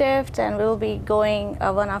 3 shifts and we'll be going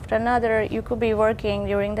one after another. You could be working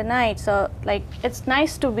during the night. So like it's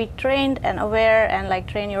nice to be trained and aware and like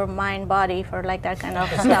train your mind, body for like that kind of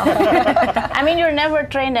stuff. I mean, you're never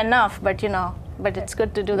trained enough, but it's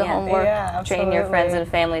good to do the homework. Yeah, train your friends and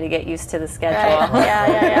family to get used to the schedule. Right.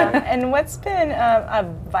 Yeah. And what's been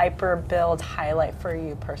a VIPER build highlight for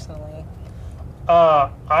you personally?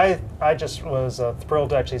 I just was thrilled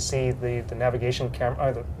to actually see the navigation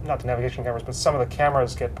camera, not the navigation cameras, but some of the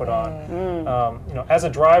cameras get put on. As a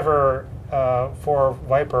driver for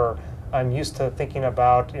VIPER, I'm used to thinking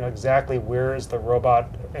about exactly where is the robot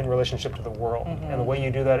in relationship to the world, and the way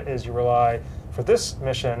you do that is you rely for this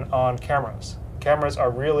mission on cameras. Cameras are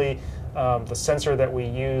really the sensor that we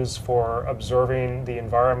use for observing the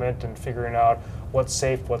environment and figuring out what's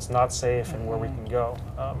safe, what's not safe, and where we can go.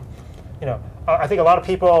 I think a lot of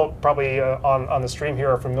people probably on the stream here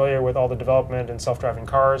are familiar with all the development in self-driving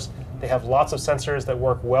cars. They have lots of sensors that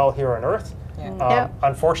work well here on Earth.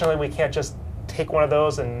 Unfortunately, we can't just take one of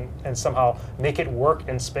those and somehow make it work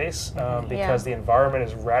in space because the environment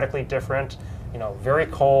is radically different. Very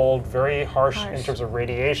cold, very harsh in terms of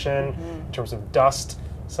radiation, in terms of dust.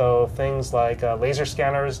 So things like laser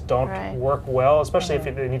scanners don't work well, especially if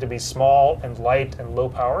they need to be small and light and low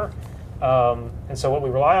power. And so what we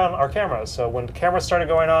rely on are cameras. So when the cameras started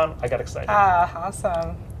going on, I got excited.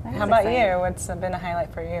 Awesome. How about you? What's been a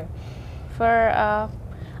highlight for you?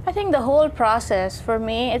 I think the whole process, for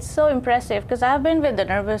me, it's so impressive because I've been with the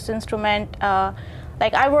Nervous instrument.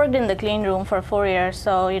 Like I worked in the clean room for 4 years,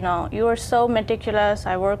 so you are so meticulous.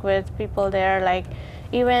 I work with people there, like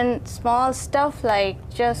even small stuff like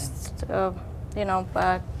just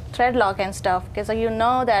thread lock and stuff, because you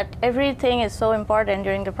know that everything is so important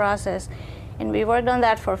during the process. And we worked on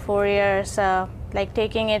that for 4 years, like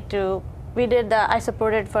taking it to, I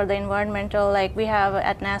supported for the environmental, like we have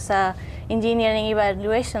at NASA engineering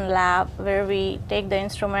evaluation lab where we take the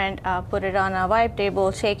instrument, put it on a vibe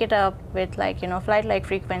table, shake it up with flight-like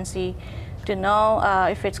frequency to know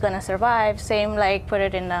if it's going to survive. Same like put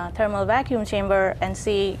it in a thermal vacuum chamber and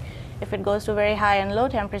see if it goes to very high and low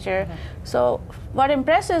temperature. So what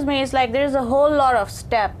impresses me is like there's a whole lot of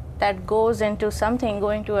step that goes into something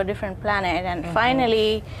going to a different planet, and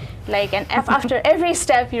finally, after every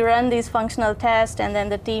step you run these functional tests, and then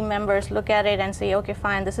the team members look at it and say, okay,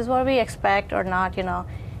 fine, this is what we expect or not, and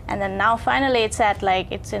then now finally it's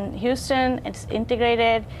in Houston, it's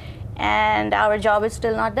integrated, and our job is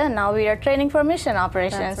still not done. Now we are training for mission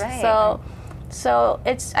operations. That's right. So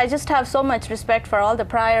I just have so much respect for all the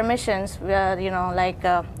prior missions.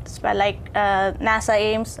 NASA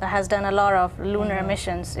Ames has done a lot of lunar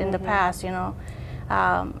missions in the past.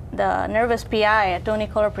 The Nervous PI, Tony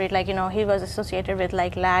Colprit, he was associated with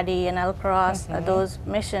LADI and LCROSS, those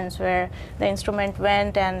missions where the instrument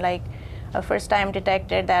went and first time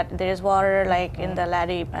detected that there is water in the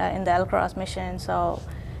LADI, in the LCROSS mission. So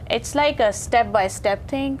it's like a step-by-step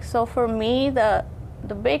thing. So for me, the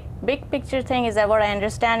big picture thing is that what I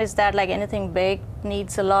understand is that anything big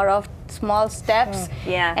needs a lot of small steps,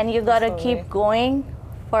 and you gotta keep going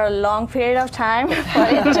for a long period of time for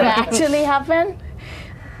it to actually happen.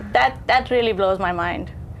 That really blows my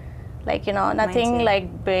mind. Nothing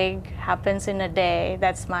big happens in a day.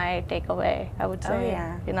 That's my takeaway, I would say.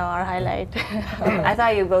 Our highlight. I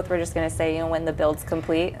thought you both were just going to say, when the build's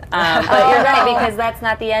complete. But you're right, because that's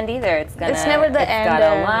not the end either. It's never the end. It's got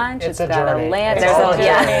to launch, it's got to land.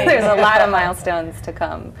 There's a lot of milestones to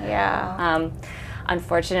come.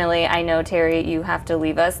 Unfortunately, I know, Terry, you have to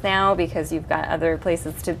leave us now because you've got other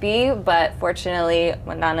places to be, but fortunately,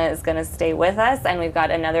 Vandana is going to stay with us, and we've got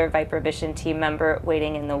another VIPER Mission team member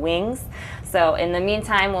waiting in the wings. So in the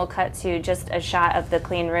meantime, we'll cut to just a shot of the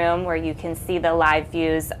clean room where you can see the live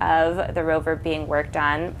views of the rover being worked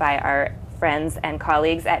on by our friends and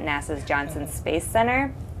colleagues at NASA's Johnson Space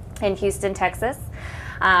Center in Houston, Texas.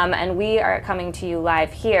 And we are coming to you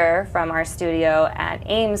live here from our studio at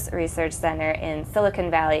Ames Research Center in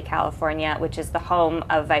Silicon Valley, California, which is the home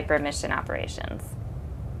of VIPER mission operations.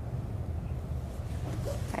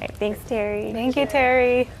 All right, thanks, Terry. Thank you,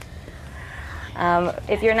 Terry.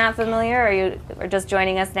 If you're not familiar or you are just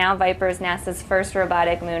joining us now, VIPER is NASA's first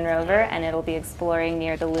robotic moon rover, and it'll be exploring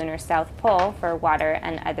near the lunar South Pole for water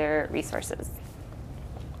and other resources.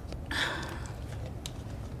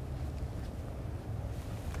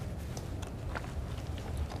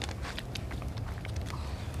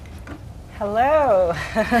 Hello.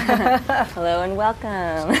 Hello and welcome.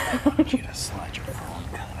 I want you to slide your phone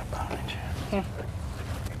kind of behind you.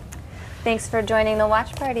 Thanks for joining the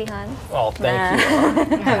watch party, hon. Well, thank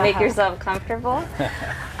you. Make yourself comfortable.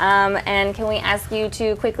 And can we ask you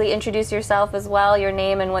to quickly introduce yourself as well, your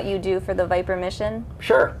name and what you do for the VIPER mission?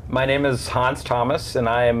 Sure. My name is Hans Thomas, and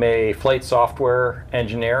I am a flight software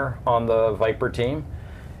engineer on the VIPER team.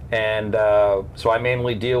 And so I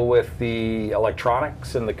mainly deal with the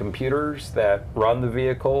electronics and the computers that run the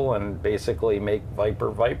vehicle and basically make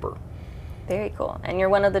VIPER VIPER. Very cool. And you're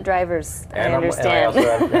one of the drivers, and I understand.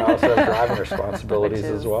 And I also have driving responsibilities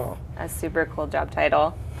as well. A super cool job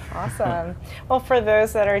title. Awesome. Well, for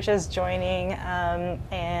those that are just joining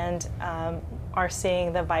and are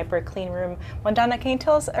seeing the VIPER clean room, Vandana, can you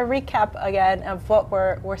tell us a recap again of what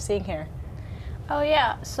we're seeing here? Oh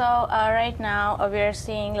yeah, so right now we are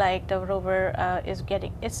seeing the rover is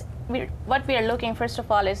getting, what we are looking first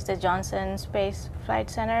of all is the Johnson Space Flight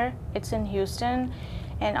Center. It's in Houston,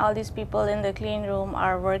 and all these people in the clean room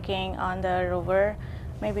are working on the rover.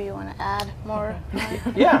 Maybe you want to add more?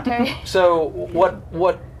 Yeah. Terry? So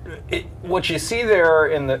what you see there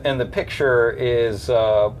in the picture is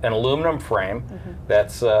an aluminum frame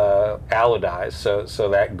that's alloyed. So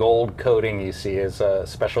that gold coating you see is a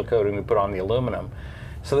special coating we put on the aluminum.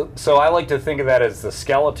 So I like to think of that as the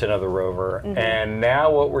skeleton of the rover. And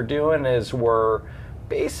now what we're doing is we're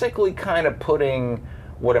basically kind of putting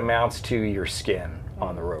what amounts to your skin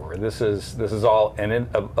on the rover. This is all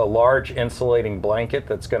a large insulating blanket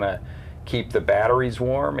that's going to keep the batteries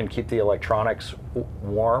warm and keep the electronics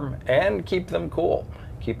warm and keep them cool,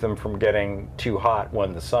 keep them from getting too hot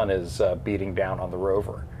when the sun is beating down on the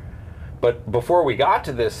rover. But before we got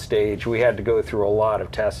to this stage, we had to go through a lot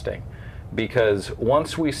of testing, because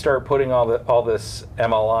once we start putting all this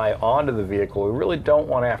MLI onto the vehicle, we really don't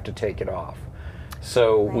want to have to take it off.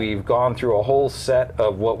 So we've gone through a whole set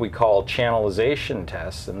of what we call channelization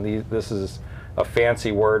tests, and this is a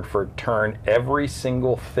fancy word for turn every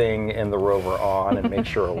single thing in the rover on and make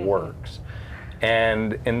sure it works.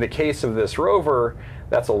 And in the case of this rover,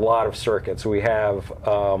 that's a lot of circuits. We have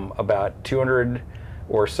about 200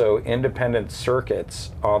 or so independent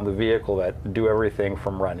circuits on the vehicle that do everything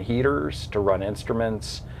from run heaters to run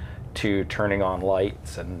instruments to turning on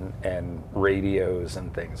lights and radios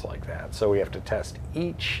and things like that. So we have to test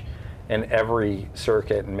each and every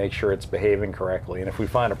circuit and make sure it's behaving correctly. And if we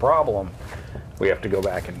find a problem, we have to go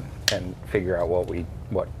back and figure out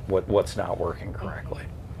what's not working correctly.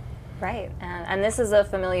 Right, and this is a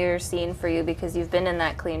familiar scene for you because you've been in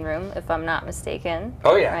that clean room, if I'm not mistaken.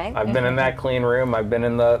 Oh yeah, right? I've been in that clean room. I've been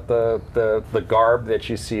in the garb that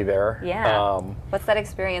you see there. Yeah. What's that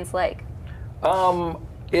experience like?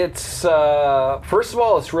 It's first of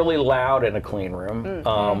all, it's really loud in a clean room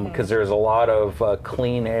because there's a lot of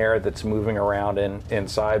clean air that's moving around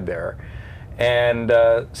inside there. And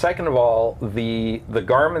second of all, the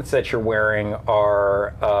garments that you're wearing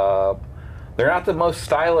are they're not the most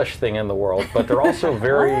stylish thing in the world, but they're also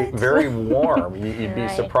very warm. You'd be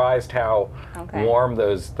surprised how warm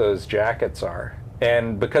those jackets are.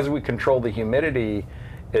 And because we control the humidity,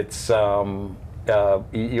 it's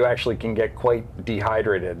you actually can get quite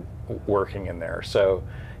dehydrated working in there. So,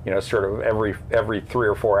 you know, sort of every 3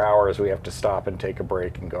 or 4 hours we have to stop and take a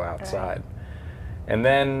break and go outside. Right. And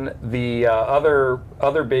then the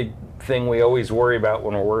other big thing we always worry about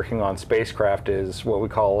when we're working on spacecraft is what we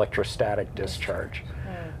call electrostatic discharge.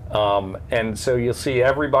 And so you'll see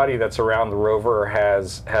everybody that's around the rover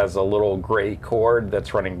has a little gray cord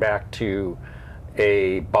that's running back to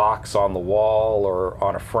a box on the wall or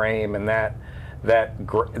on a frame, and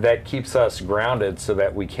that keeps us grounded so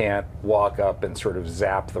that we can't walk up and sort of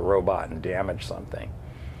zap the robot and damage something.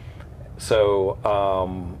 So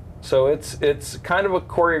so it's kind of a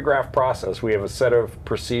choreographed process. We have a set of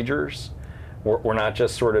procedures. We're not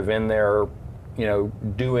just sort of in there, you know,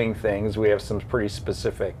 doing things. We have some pretty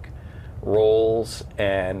specific roles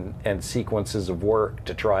and sequences of work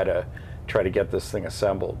to try to get this thing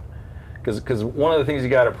assembled. Because one of the things you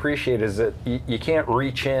got to appreciate is that you can't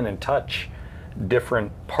reach in and touch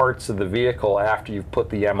different parts of the vehicle after you've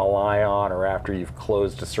put the MLI on or after you've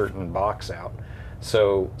closed a certain box out.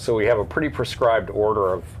 So we have a pretty prescribed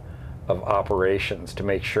order of operations to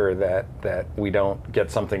make sure that we don't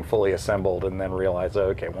get something fully assembled and then realize, oh,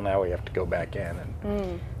 okay, well now we have to go back in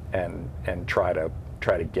and try to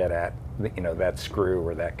get at, you know, that screw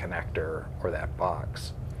or that connector or that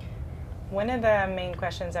box. One of the main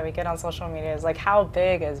questions that we get on social media is like, how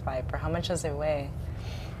big is VIPER? How much does it weigh?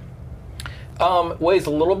 Weighs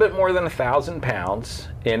a little bit more than 1,000 pounds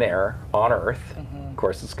in air on Earth. Of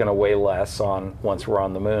course, it's going to weigh less once we're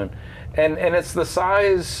on the moon. And it's the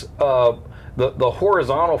size of the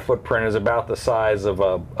horizontal footprint is about the size of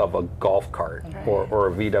a golf cart or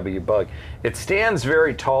a VW Bug. It stands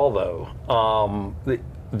very tall though.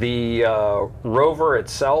 The rover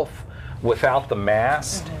itself, without the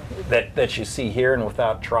mast that you see here and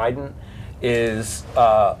without Trident, is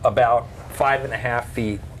about 5.5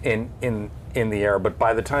 feet in the air. But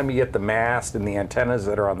by the time you get the mast and the antennas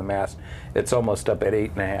that are on the mast, it's almost up at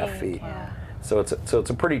 8.5 feet. Yeah. So it's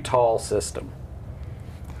a pretty tall system.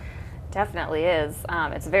 Definitely is.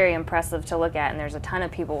 It's very impressive to look at, and there's a ton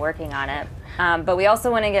of people working on it. But we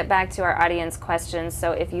also want to get back to our audience questions.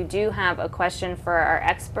 So if you do have a question for our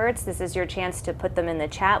experts, this is your chance to put them in the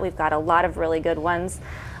chat. We've got a lot of really good ones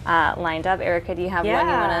lined up. Erica, do you have one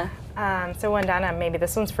you want to? So Vandana, maybe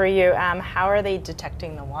this one's for you. How are they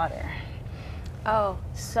detecting the water? Oh,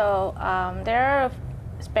 so there are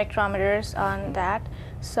spectrometers on that.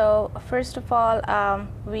 So first of all,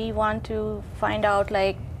 we want to find out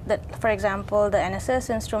like for example, the NSS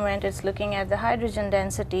instrument is looking at the hydrogen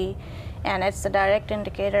density, and it's the direct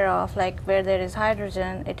indicator of like where there is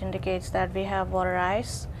hydrogen. It indicates that we have water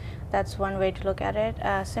ice. That's one way to look at it.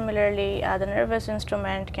 Similarly, the nervous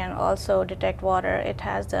instrument can also detect water. It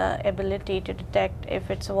has the ability to detect if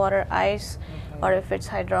it's water ice or if it's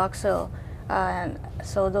hydroxyl. And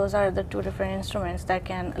so those are the two different instruments that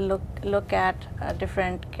can look at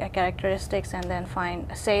different characteristics and then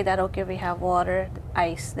say that, okay, we have water,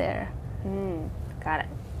 ice there. Got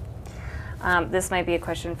it. This might be a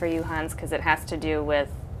question for you, Hans, because it has to do with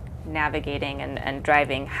navigating and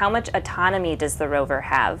driving. How much autonomy does the rover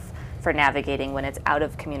have for navigating when it's out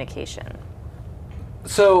of communication?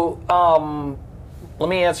 So let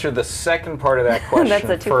me answer the second part of that question That's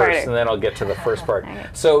a two-parter. first, and then I'll get to the first part. Okay.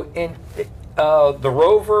 So the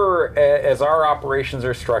rover, as our operations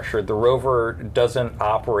are structured, the rover doesn't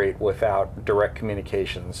operate without direct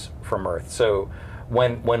communications from Earth. So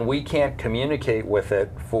when we can't communicate with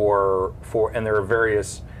it and there are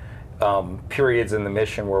various periods in the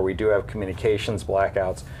mission where we do have communications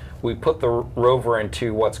blackouts, we put the rover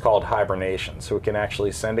into what's called hibernation. So it can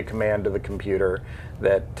actually send a command to the computer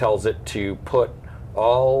that tells it to put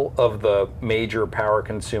all of the major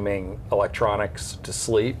power-consuming electronics to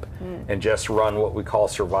sleep and just run what we call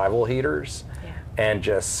survival heaters, and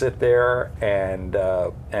just sit there and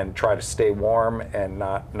try to stay warm and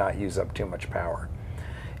not use up too much power.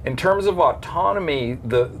 In terms of autonomy,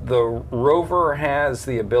 the rover has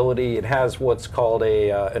the ability. It has what's called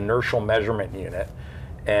a inertial measurement unit,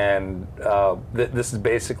 and this is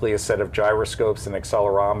basically a set of gyroscopes and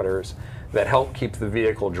accelerometers that help keep the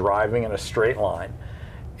vehicle driving in a straight line.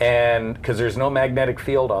 And because there's no magnetic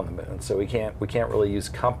field on the moon, so we can't really use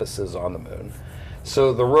compasses on the moon.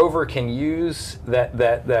 So the rover can use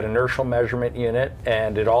that inertial measurement unit,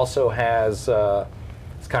 and it also has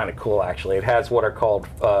it's kind of cool actually. It has what are called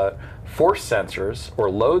force sensors or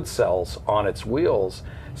load cells on its wheels,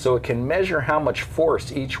 so it can measure how much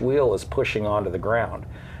force each wheel is pushing onto the ground.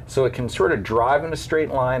 So it can sort of drive in a straight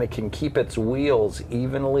line. It can keep its wheels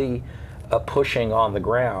evenly pushing on the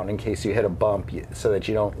ground in case you hit a bump, so that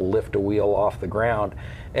you don't lift a wheel off the ground.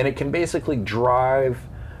 And it can basically drive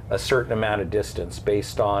a certain amount of distance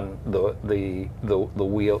based on the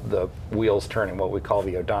wheels turning, what we call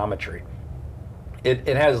the odometry.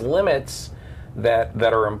 It has limits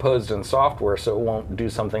that are imposed in software, so it won't do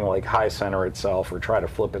something like high center itself or try to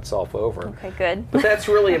flip itself over. Okay, good. But that's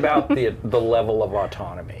really about the level of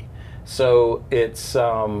autonomy. So it's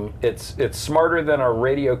smarter than a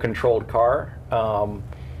radio-controlled car,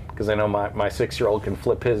 because I know my 6-year-old can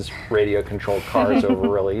flip his radio-controlled cars over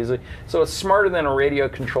really easily. So it's smarter than a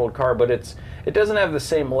radio-controlled car, but it doesn't have the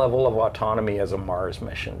same level of autonomy as a Mars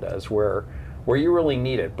mission does, where you really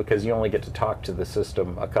need it because you only get to talk to the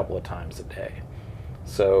system a couple of times a day.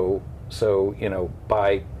 So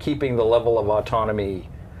by keeping the level of autonomy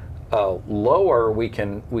lower, we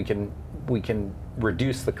can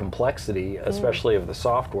reduce the complexity, especially of the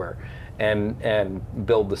software, and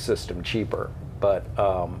build the system cheaper. But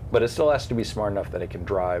it still has to be smart enough that it can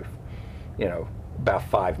drive, about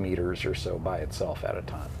 5 meters or so by itself at a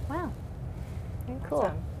time. Wow, very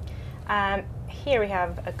cool. Awesome. Here we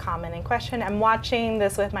have a comment and question. I'm watching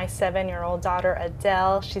this with my 7-year-old daughter,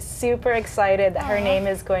 Adele. She's super excited that her name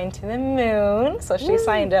is going to the moon, so she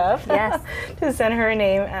signed up to send her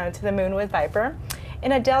name to the moon with VIPER.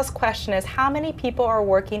 And Adele's question is, how many people are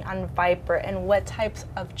working on VIPER and what types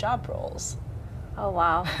of job roles? Oh,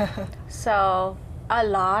 wow. So a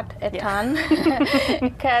lot, a ton,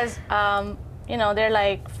 because they're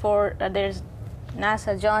like there's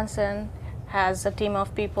NASA Johnson has a team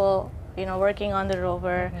of people working on the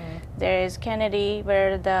rover. There is Kennedy,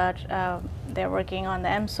 where they're working on the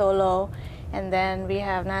M Solo, and then we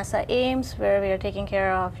have NASA Ames, where we are taking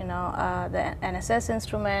care of the NSS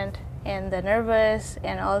instrument and the Nervous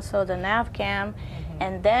and also the NavCam.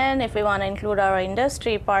 And then if we want to include our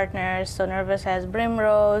industry partners, so Nervous has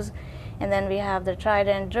Brimrose, and then we have the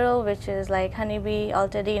Trident drill, which is like Honeybee,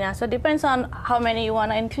 Altadena. So it depends on how many you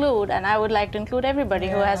want to include, and I would like to include everybody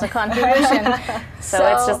who has a contribution. So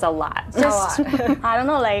it's just a lot. I don't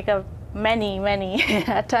know, like many,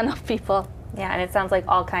 a ton of people. Yeah, and it sounds like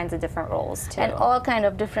all kinds of different roles too. And all kind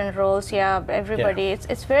of different roles, everybody. Yeah.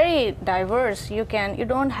 It's very diverse. You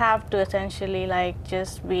don't have to essentially like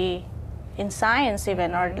just be in science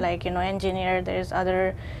even, or like engineer. There's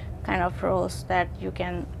other kind of roles that you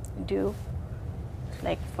can do,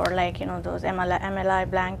 like for those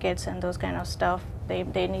MLI blankets and those kind of stuff.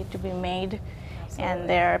 They need to be made. Absolutely. And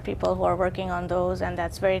there are people who are working on those, and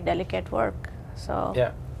that's very delicate work. So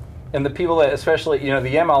yeah. And the people that, especially,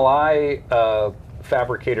 the MLI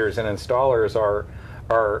fabricators and installers are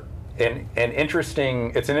an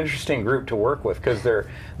interesting. It's an interesting group to work with because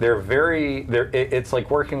it's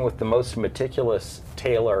like working with the most meticulous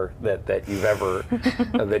tailor that you've ever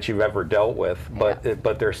that you've ever dealt with.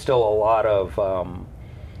 But there's still a lot of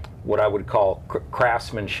what I would call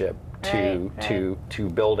craftsmanship to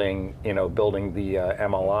building the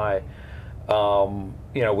MLI.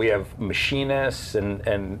 We have machinists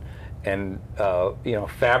and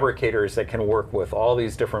fabricators that can work with all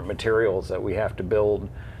these different materials that we have to build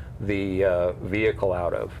the vehicle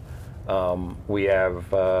out of. We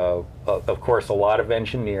have, of course, a lot of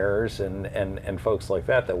engineers and folks like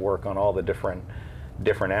that work on all the different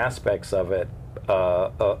aspects of it,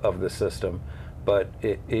 of the system. But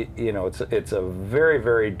it's a very,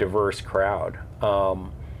 very diverse crowd.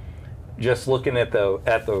 Just looking at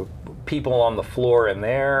the people on the floor in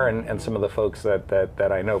there, and some of the folks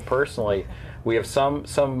that I know personally, we have some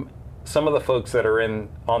of the folks that are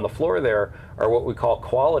on the floor there are what we call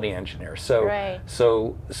quality engineers.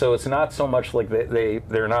 So it's not so much like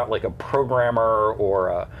they're not like a programmer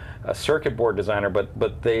or a circuit board designer,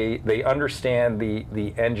 but they understand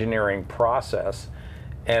the engineering process.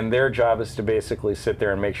 And their job is to basically sit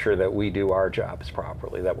there and make sure that we do our jobs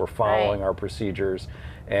properly, that we're following our procedures,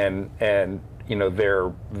 and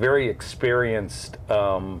they're very experienced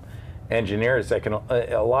engineers that can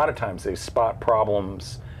a lot of times they spot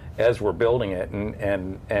problems as we're building it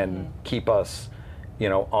and keep us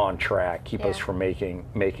on track, keep us from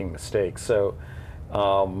making mistakes. So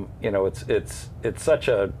it's such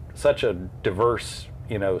a diverse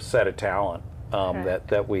set of talent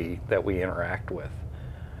that we interact with.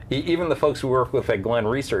 Even the folks we work with at Glenn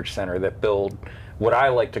Research Center that build what I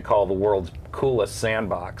like to call the world's coolest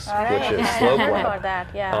sandbox, which is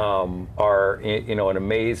SlopeLab, are an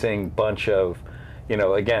amazing bunch of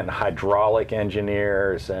again hydraulic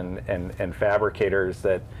engineers and fabricators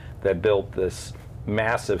that built this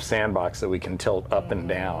massive sandbox that we can tilt up and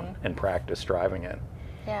down and practice driving in.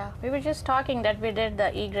 Yeah, we were just talking that we did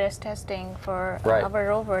the egress testing for our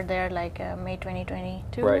Rover there, like May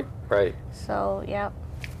 2022. Right. So yeah.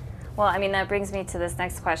 Well, I mean, that brings me to this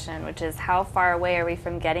next question, which is how far away are we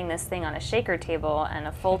from getting this thing on a shaker table and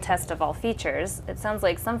a full test of all features? It sounds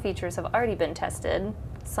like some features have already been tested.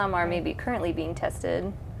 Some are maybe currently being tested.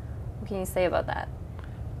 What can you say about that?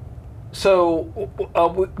 So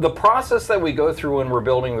the process that we go through when we're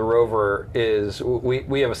building the Rover is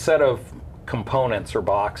we have a set of components or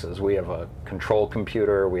boxes. We have a control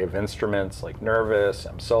computer, we have instruments like Nervous,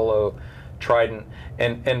 MSolo, Trident,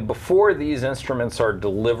 and before these instruments are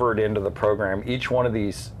delivered into the program, each one of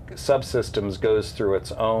these subsystems goes through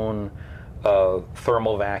its own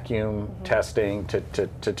thermal vacuum testing to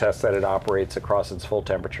test that it operates across its full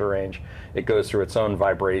temperature range. It goes through its own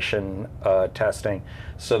vibration testing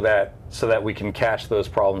so that we can catch those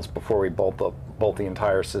problems before we bolt the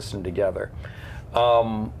entire system together.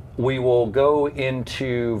 We will go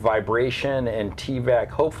into vibration and TVAC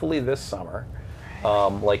hopefully this summer.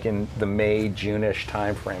 Like in the May, June-ish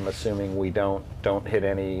time frame, assuming we don't hit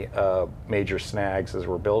any major snags as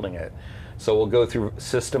we're building it. So we'll go through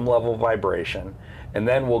system level vibration, and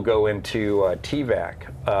then we'll go into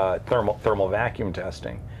TVAC, thermal vacuum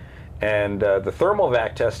testing. And the thermal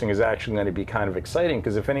vac testing is actually going to be kind of exciting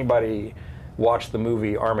because if anybody watched the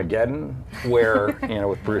movie Armageddon, where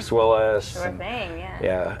with Bruce Willis,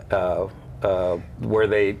 where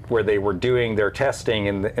they were doing their testing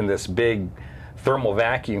in this big thermal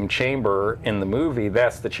vacuum chamber in the movie,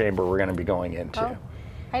 that's the chamber we're going to be going into. Oh,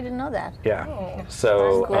 I didn't know that. Yeah. Oh,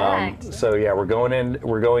 So we're going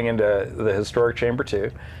into the historic chamber 2,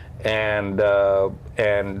 and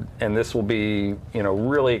this will be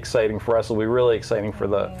really exciting for us. It'll be really exciting for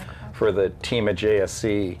the team at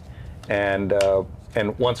JSC, and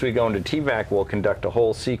once we go into TVAC, we'll conduct a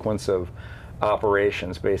whole sequence of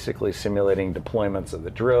operations, basically simulating deployments of the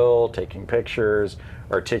drill, taking pictures,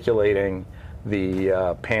 articulating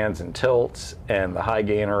the pans and tilts and the high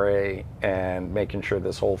gain array, and making sure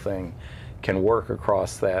this whole thing can work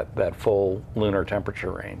across that full lunar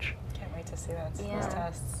temperature range. Can't wait to see those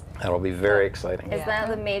tests. That'll be very exciting. Is that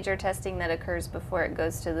the major testing that occurs before it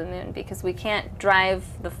goes to the moon? Because we can't drive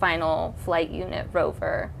the final flight unit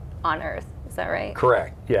Rover on Earth. Is that right?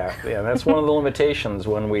 Correct. Yeah. That's one of the limitations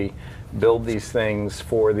when we build these things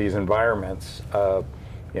for these environments.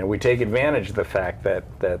 We take advantage of the fact that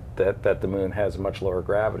the moon has much lower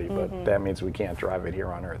gravity, but that means we can't drive it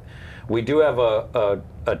here on Earth. We do have a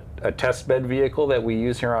test bed vehicle that we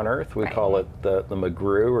use here on Earth. We call it the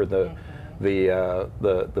MGRU, or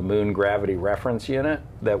the Moon Gravity Reference Unit,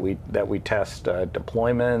 that we test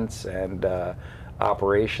deployments and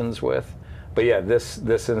operations with. But yeah,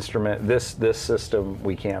 this instrument, this system,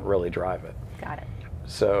 we can't really drive it. Got it.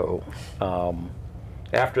 So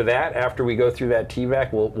after that, after we go through that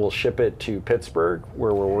TVAC, we'll ship it to Pittsburgh,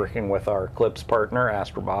 where we're working with our CLIPS partner,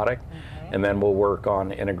 Astrobotic, and then we'll work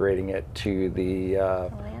on integrating it to the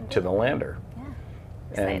lander.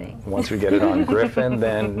 Exciting. And once we get it on Griffin,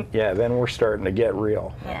 then we're starting to get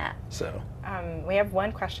real. Yeah. So we have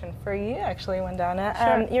one question for you, actually, Vandana.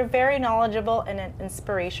 Sure. You're very knowledgeable and an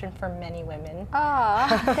inspiration for many women.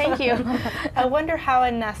 Oh, thank you. I wonder how a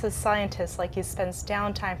NASA scientist like you spends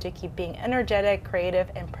downtime to keep being energetic,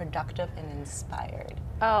 creative, and productive and inspired.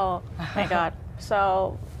 Oh my God.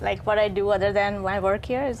 So, like, what I do other than my work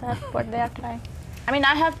here, is that what they are trying? I mean,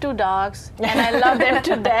 I have 2 dogs, and I love them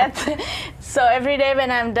to death. So every day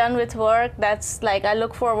when I'm done with work, that's like, I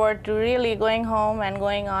look forward to really going home and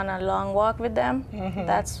going on a long walk with them.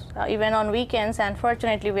 That's even on weekends. And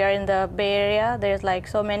fortunately, we are in the Bay Area. There's like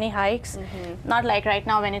so many hikes. Not like right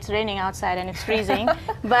now when it's raining outside and it's freezing.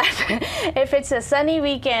 But if it's a sunny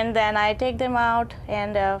weekend, then I take them out,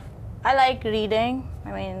 and I like reading.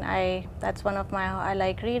 I mean, that's one of my, I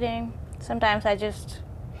like reading. Sometimes I just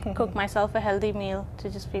cook myself a healthy meal to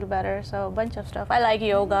just feel better. So a bunch of stuff. I like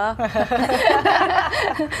yoga.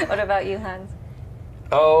 What about you, Hans?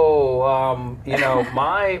 Oh, you know,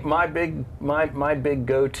 my big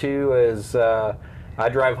go-to is I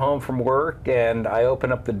drive home from work and I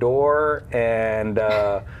open up the door and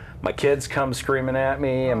my kids come screaming at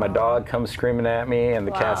me and my dog comes screaming at me and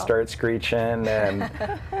the cat starts screeching and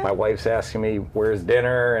my wife's asking me where's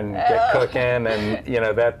dinner and get cooking, and you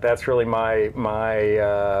know that's really my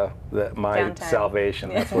salvation.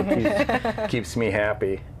 That's what keeps me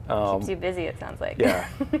happy. Keeps you busy, it sounds like. Yeah.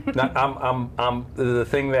 I'm the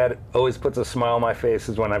thing that always puts a smile on my face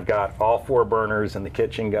is when I've got all 4 burners in the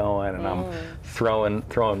kitchen going and I'm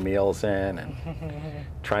throwing meals in and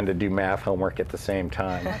trying to do math homework at the same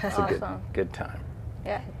time. It's a good time.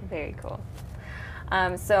 Yeah, very cool.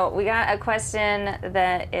 So we got a question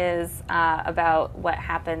that is about what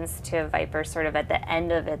happens to VIPER sort of at the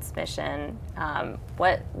end of its mission.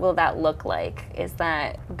 What will that look like? Is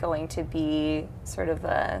that going to be sort of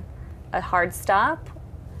a hard stop?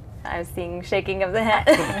 I was seeing shaking of the head.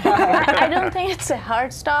 I don't think it's a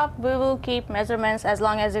hard stop. We will keep measurements as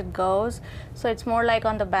long as it goes. So it's more like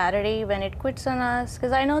on the battery when it quits on us.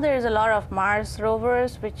 Because I know there's a lot of Mars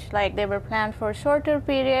rovers, which like they were planned for a shorter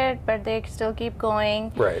period, but they still keep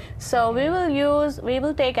going. Right. So we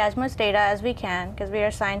will take as much data as we can, because we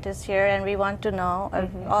are scientists here and we want to know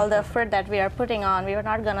all the effort that we are putting on. We are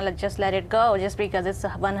not gonna just let it go just because it's a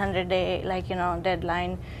 100-day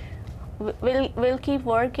deadline. We'll keep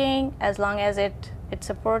working as long as it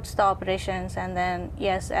supports the operations, and then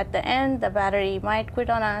yes, at the end the battery might quit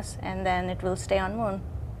on us and then it will stay on moon.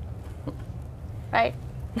 Right?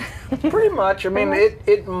 Pretty much. I mean,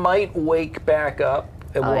 it might wake back up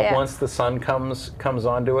once the sun comes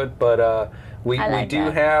onto it, but we do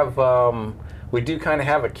kind of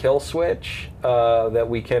have a kill switch that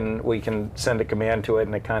we can send a command to it,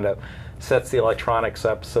 and it kind of sets the electronics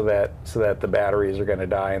up so that the batteries are going to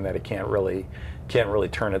die and that it can't really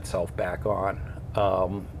turn itself back on.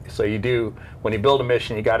 So you do, when you build a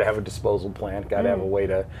mission, you got to have a disposal plan, got to have a way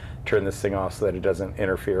to turn this thing off so that it doesn't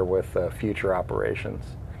interfere with future operations.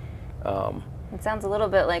 It sounds a little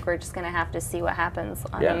bit like we're just going to have to see what happens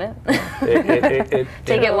on the moon.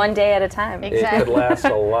 Take it one day at a time. Exactly. It could last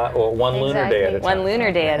a lot, or one lunar day at a time. One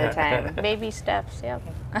lunar day at a time. Baby steps. Yep.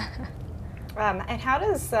 And how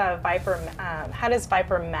does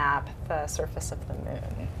VIPER map the surface of the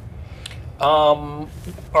moon?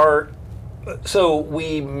 So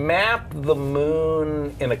we map the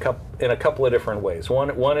moon in a couple of different ways.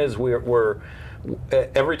 One is we're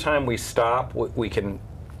every time we stop, we can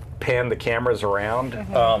pan the cameras around.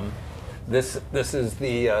 This is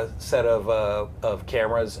the set of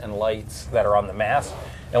cameras and lights that are on the mast,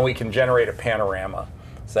 and we can generate a panorama.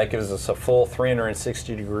 So that gives us a full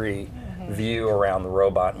 360-degree view around the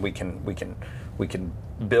robot, and we can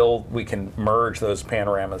merge those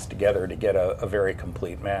panoramas together to get a very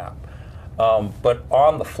complete map. But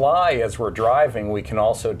on the fly, as we're driving, we can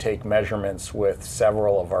also take measurements with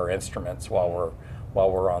several of our instruments while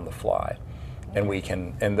we're on the fly,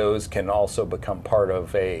 and those can also become part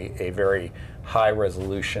of a very high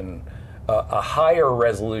resolution, a higher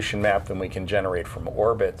resolution map than we can generate from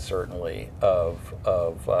orbit, certainly, of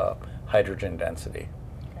hydrogen density.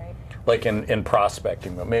 Right. Like in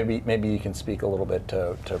prospecting mode. Maybe you can speak a little bit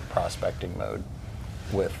to prospecting mode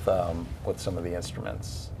with some of the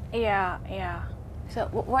instruments. Yeah. So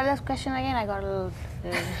what was the question again? I got a little.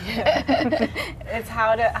 It's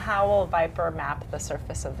how will VIPER map the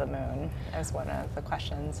surface of the moon? Is one of the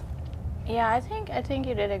questions. Yeah, I think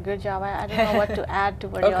you did a good job. I don't know what to add to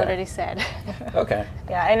what you Okay. already said. Okay.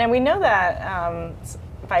 Yeah, and then we know that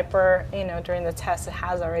VIPER, during the test, it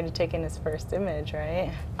has already taken its first image,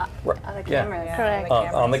 right? Other Yeah. cameras. Yeah, Correct.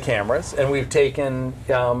 On the cameras, and we've taken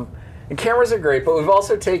and cameras are great, but we've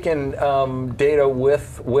also taken data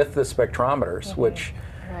with the spectrometers, which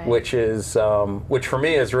Right. which for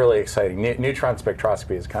me is really exciting. Neutron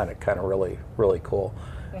spectroscopy is kind of really cool,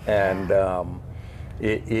 and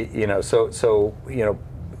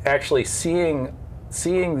actually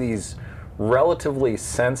seeing these relatively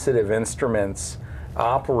sensitive instruments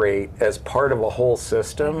operate as part of a whole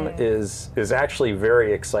system is actually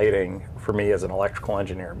very exciting for me as an electrical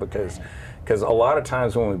engineer, because a lot of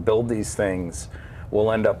times when we build these things,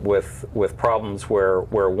 we'll end up with problems where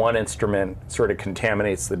one instrument sort of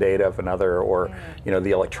contaminates the data of another, or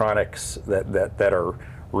the electronics that are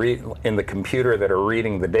in the computer that are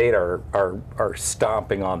reading the data are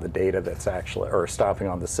stomping on the data that's actually, or stomping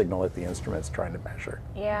on the signal that the instrument's trying to measure.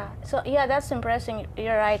 Yeah. So yeah, that's impressive.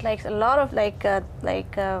 You're right. Like a lot of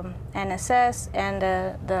NSS and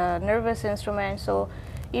the nervous instruments. So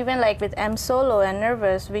even like with M Solo and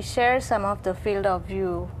nervous, we share some of the field of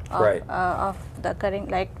view of, Right. Of the cutting.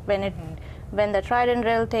 Like when the Trident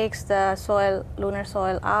drill takes the lunar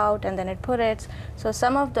soil out and then it put it. So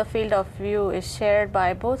some of the field of view is shared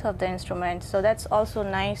by both of the instruments. So that's also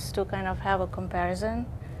nice to kind of have a comparison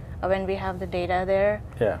when we have the data there.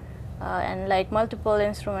 Yeah. And like multiple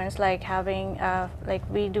instruments, like having, like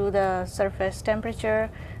we do the surface temperature,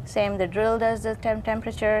 same the drill does the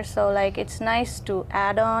temperature. So like it's nice to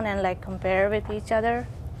add on and like compare with each other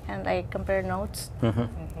and like compare notes.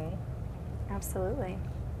 Absolutely.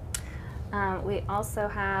 We also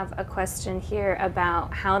have a question here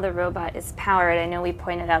about how the robot is powered. I know we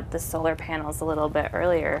pointed out the solar panels a little bit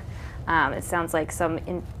earlier. It sounds like some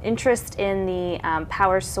interest in the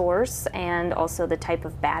power source and also the type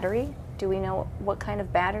of battery. Do we know what kind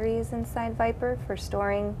of battery is inside VIPER for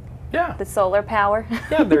storing the solar power?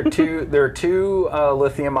 Yeah, there are two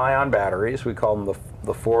lithium-ion batteries. We call them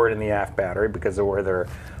the forward and the aft battery because of where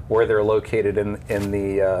they're located in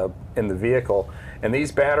the vehicle. And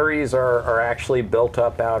these batteries are actually built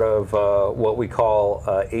up out of what we call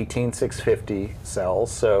 18650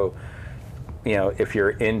 cells. So, if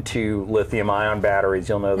you're into lithium-ion batteries,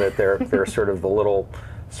 you'll know that they're sort of the little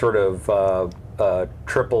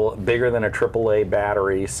bigger than a AAA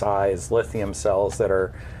battery size lithium cells that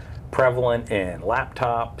are prevalent in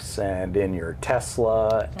laptops and in your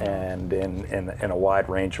Tesla and in a wide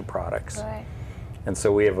range of products. Right. And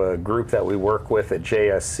so we have a group that we work with at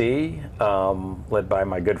JSC, led by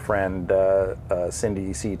my good friend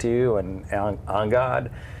Cindy C2 and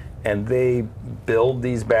Angad, and they build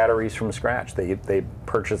these batteries from scratch. They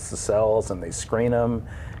purchase the cells and they screen them,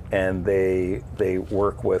 and they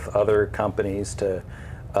work with other companies that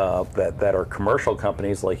are commercial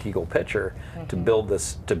companies like Eagle Pitcher to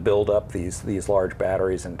build up these large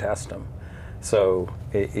batteries and test them. So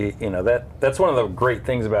that's one of the great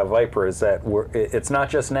things about VIPER is that it's not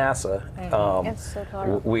just NASA. It's so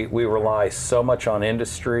hard. We rely so much on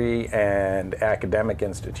industry and academic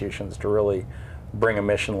institutions to really bring a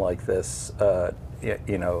mission like this,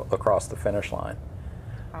 across the finish line.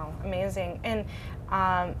 Wow, amazing. And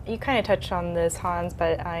you kind of touched on this, Hans,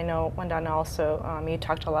 but I know Vandana also, you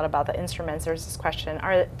talked a lot about the instruments. There's this question,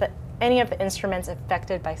 are any of the instruments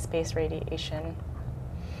affected by space radiation?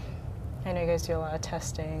 I know you guys do a lot of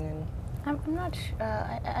testing. I'm not sure.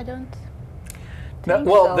 I don't No, think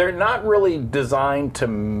well, so. they're not really designed to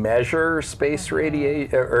measure space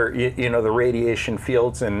radiation or the radiation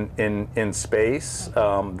fields in space.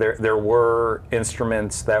 There were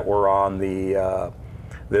instruments that were on the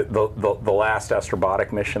last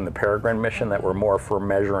astrobotic mission, the Peregrine mission, that were more for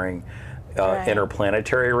measuring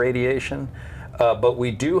interplanetary radiation. But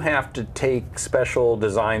we do have to take special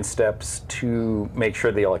design steps to make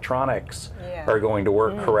sure the electronics are going to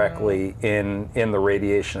work correctly in the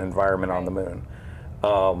radiation environment on the moon.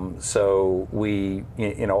 So we,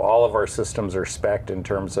 all of our systems are spec'd in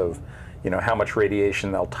terms of, how much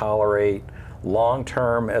radiation they'll tolerate, long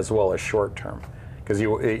term as well as short term. Because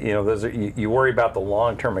you worry about the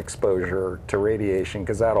long term exposure to radiation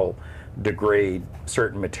because that'll degrade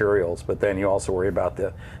certain materials, but then you also worry about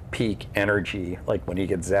the peak energy, like when you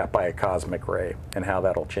get zapped by a cosmic ray, and how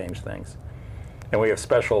that'll change things. And we have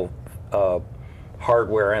special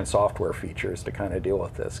hardware and software features to kind of deal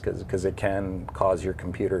with this because it can cause your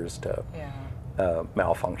computers to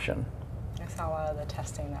malfunction. I saw a lot of the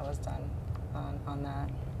testing that was done on that.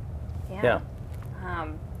 Yeah.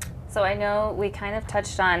 So I know we kind of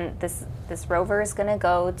touched on this. This rover is going to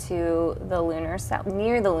go to the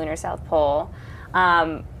near the lunar south pole.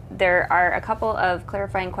 there are a couple of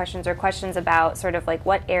clarifying questions or questions about sort of like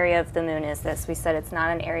what area of the moon is this? We said it's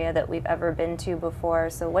not an area that we've ever been to before.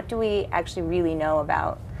 So what do we actually really know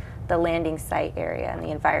about the landing site area and the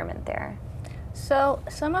environment there? So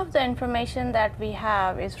some of the information that we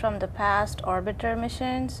have is from the past orbiter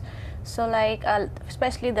missions. So like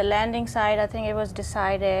especially the landing site, I think it was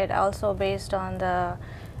decided also based on the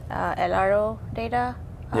LRO data.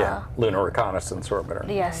 Yeah, Lunar Reconnaissance Orbiter.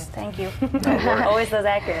 Yes, thank you. Always those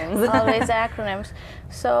acronyms. Always acronyms.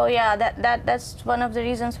 So yeah, that's one of the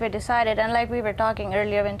reasons we decided. And like we were talking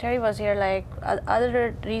earlier when Terry was here, like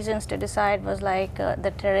other reasons to decide was like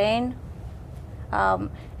the terrain.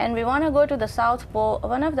 And we want to go to the South Pole.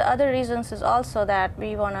 One of the other reasons is also that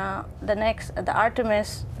we want to, the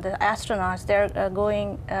Artemis, the astronauts, they're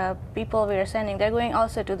going, people we are sending, they're going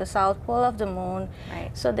also to the South Pole of the moon. Right.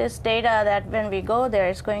 So this data that when we go there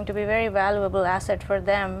is going to be very valuable asset for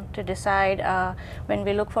them to decide when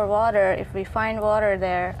we look for water, if we find water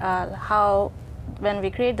there, how, when we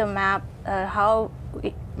create the map,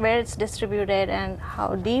 where it's distributed and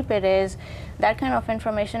how deep it is. That kind of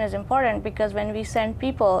information is important because when we send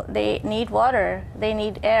people, they need water, they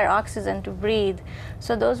need air, oxygen to breathe.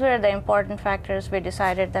 So those were the important factors we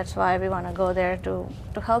decided. That's why we want to go there to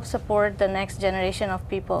help support the next generation of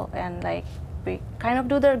people, and like we kind of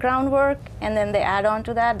do the groundwork and then they add on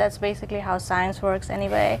to that. That's basically how science works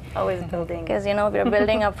anyway. Always building. Because we're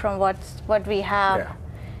building up from what we have. Yeah.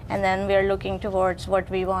 And then we're looking towards what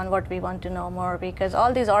we want to know more, because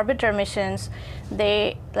all these orbiter missions,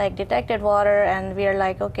 they like detected water and we are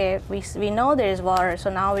like, okay, we know there is water, so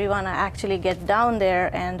now we want to actually get down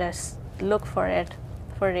there and look for it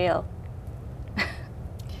for real.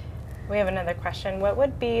 We have another question. What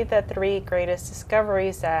would be the 3 greatest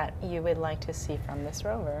discoveries that you would like to see from this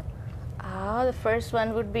rover? The first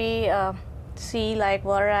one would be see like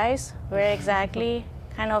water ice, where exactly,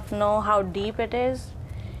 kind of know how deep it is,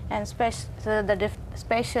 and the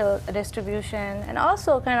spatial distribution, and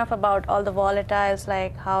also kind of about all the volatiles,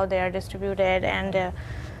 like how they are distributed, and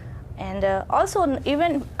also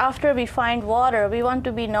even after we find water, we want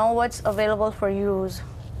to know what's available for use,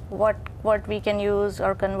 what we can use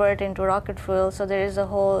or convert into rocket fuel. So there is a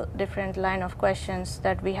whole different line of questions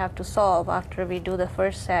that we have to solve after we do the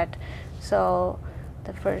first set. So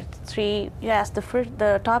the first 3, yes, the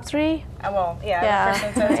top 3. Well, yeah, Yeah. the first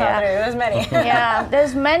one, so the top 3. There's many. Yeah,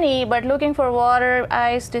 there's many, but looking for water,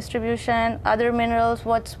 ice distribution, other minerals,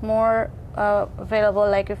 what's more available,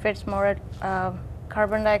 like if it's more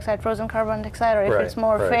carbon dioxide, frozen carbon dioxide, or if Right, it's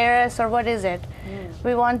more right. ferrous, or what is it?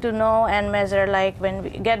 We want to know and measure, like when we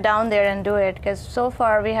get down there and do it, because so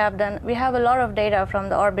far we have a lot of data from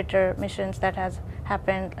the orbiter missions that has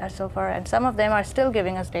happened so far, and some of them are still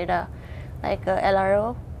giving us data, like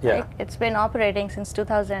LRO. Yeah. Like, it's been operating since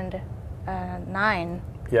 2009.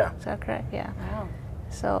 Yeah. Is that correct? Yeah. Wow.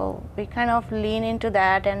 So we kind of lean into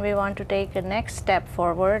that, and we want to take a next step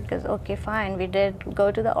forward, because okay, fine, we did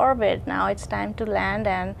go to the orbit, now it's time to land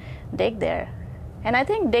and dig there. And I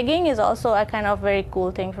think digging is also a kind of very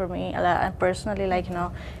cool thing for me personally, like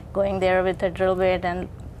going there with a drill bit and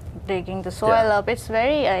digging the soil Yeah. up. It's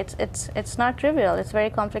very it's not trivial, it's very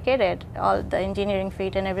complicated, all the engineering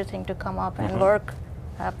feat and everything to come up and work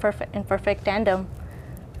in perfect tandem.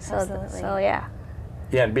 So Absolutely. so yeah.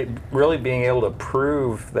 Yeah, and really being able to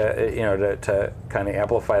prove that, to kind of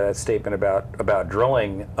amplify that statement about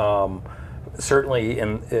drilling, certainly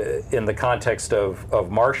in the context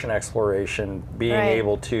of Martian exploration, being Right.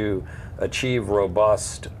 able to achieve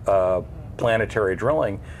robust planetary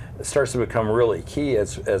drilling starts to become really key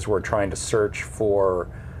as we're trying to search for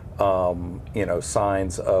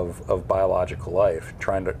signs of biological life,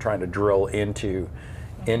 trying to drill into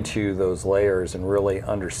those layers and really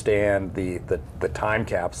understand the time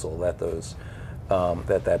capsule that those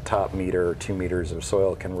that top meter, 2 meters of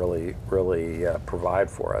soil can really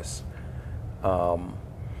provide for us. And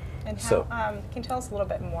So- how, can you tell us a little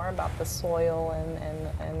bit more about the soil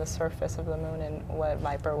and the surface of the moon and what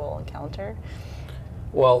VIPER will encounter?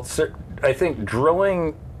 Well, I think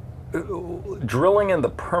drilling in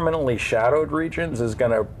the permanently shadowed regions is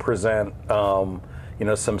going to present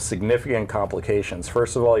some significant complications.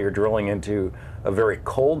 First of all, you're drilling into a very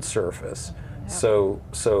cold surface, so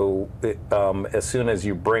as soon as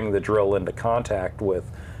you bring the drill into contact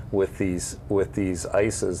with these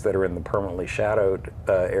ices that are in the permanently shadowed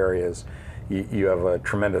areas, you have a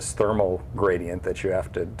tremendous thermal gradient that you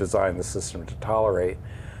have to design the system to tolerate.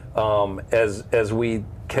 As we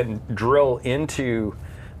can drill into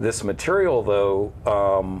this material, though,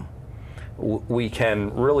 we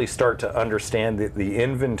can really start to understand the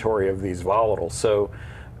inventory of these volatiles. So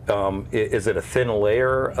is it a thin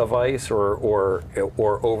layer of ice, or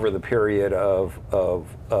over the period of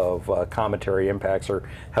cometary impacts, or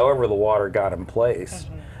however the water got in place?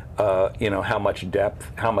 You know, how much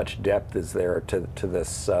depth is there to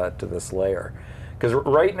this layer? Because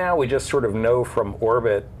right now we just sort of know from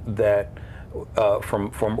orbit that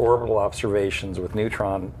from orbital observations with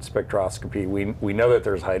neutron spectroscopy, we know that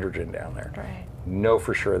there's hydrogen down there. Right. Know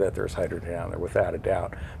for sure that there's hydrogen down there, without a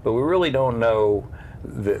doubt. But we really don't know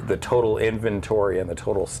the total inventory and the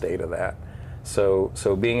total state of that. So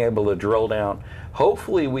being able to drill down,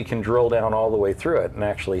 hopefully we can drill down all the way through it and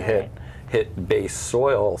actually hit base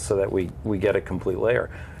soil so that we get a complete layer.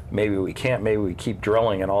 Maybe we can't. Maybe we keep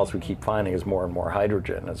drilling, and all we keep finding is more and more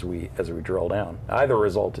hydrogen as we drill down. Either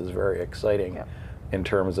result is very exciting in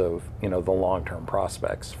terms of, you know, the long-term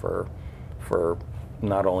prospects for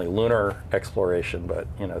not only lunar exploration, but,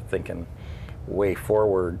 you know, thinking way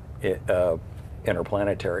forward,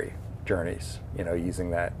 interplanetary journeys. You know, using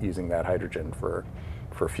that hydrogen for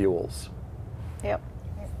fuels. Yep.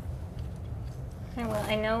 Okay, well,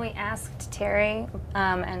 I know we asked Terry,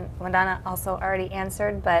 and Vandana also already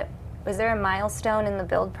answered, but was there a milestone in the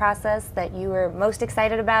build process that you were most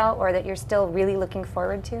excited about, or that you're still really looking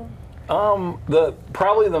forward to?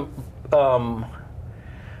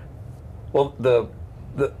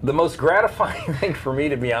 The most gratifying thing for me,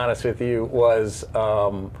 to be honest with you, was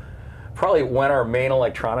probably when our main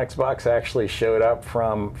electronics box actually showed up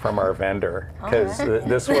from our vendor, because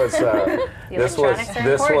this was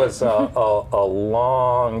a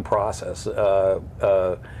long process,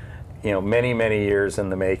 you know, many years in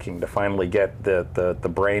the making to finally get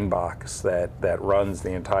the brain box that runs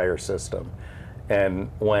the entire system.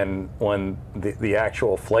 And when the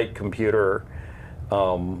actual flight computer,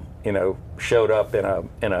 you know, showed up in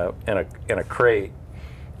a crate,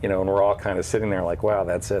 you know, and we're all kind of sitting there like, wow,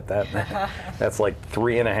 that's it. That's like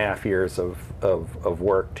 3.5 years of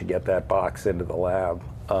work to get that box into the lab.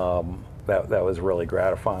 That was really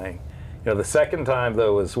gratifying. You know, the second time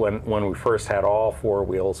though was when we first had all 4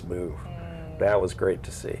 wheels move. That was great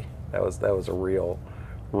to see. That was a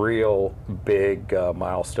real big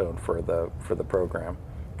milestone for the program,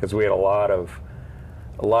 because we had a lot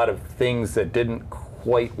of things that didn't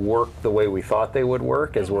quite work the way we thought they would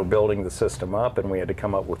work as we're building the system up, and we had to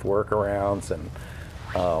come up with workarounds and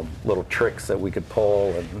little tricks that we could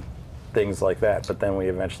pull and things like that. But then we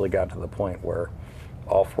eventually got to the point where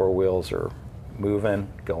all 4 wheels are moving,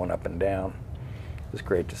 going up and down. It was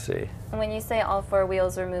great to see. And when you say all 4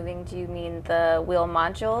 wheels are moving, do you mean the wheel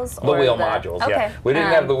modules? The wheel modules, okay. Yeah. We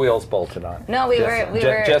didn't have the wheels bolted on. No, we were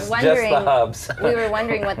wondering. Just the hubs. We were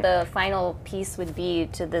wondering what the final piece would be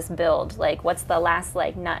to this build. Like, what's the last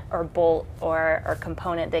like nut or bolt or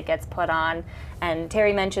component that gets put on? And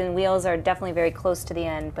Terry mentioned wheels are definitely very close to the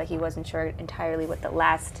end, but he wasn't sure entirely what the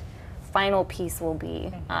last final piece will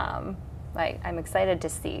be. Like, I'm excited to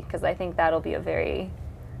see, because I think that'll be a very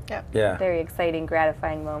very exciting,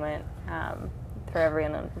 gratifying moment for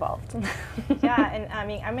everyone involved. Yeah, and I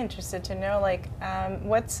mean, I'm interested to know, like,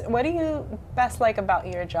 what do you best like about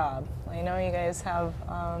your job? I know you guys have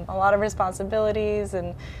a lot of responsibilities,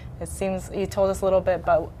 and it seems you told us a little bit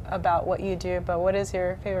about what you do, but what is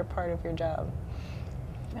your favorite part of your job?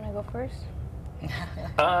 You want to go first?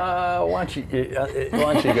 Why don't you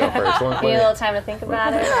go first? Need a little time to think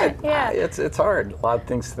about it. Yeah. It's hard. A lot of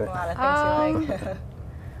things to. A lot of things you like.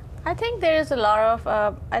 I think there is a lot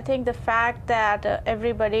of, I think the fact that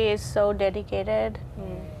everybody is so dedicated,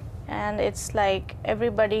 and it's like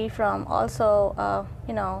everybody from also,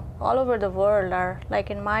 you know, all over the world are,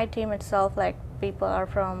 like in my team itself, like people are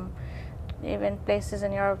from even places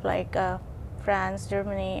in Europe like France,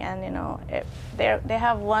 Germany, and you know, they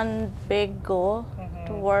have one big goal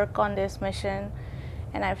to work on this mission,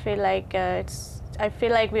 and I feel like I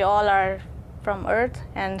feel like we all are from Earth,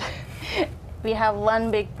 and we have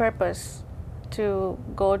one big purpose to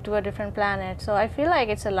go to a different planet. So I feel like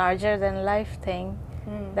it's a larger than life thing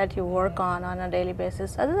that you work on a daily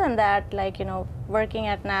basis. Other than that, like, you know, working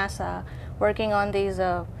at NASA, working on these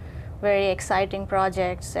very exciting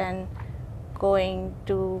projects and going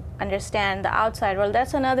to understand the outside world,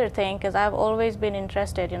 that's another thing, because I've always been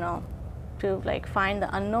interested, you know, to like find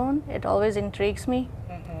the unknown. It always intrigues me.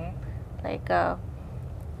 Like,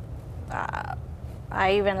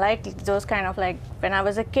 I even like those kind of, like, when I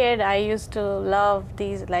was a kid, I used to love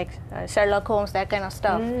these, like, Sherlock Holmes, that kind of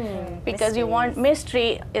stuff. Because you want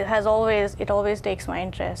mystery, it always takes my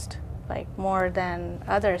interest. like more than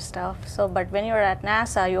other stuff. So, but when you're at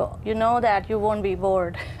NASA, you know that you won't be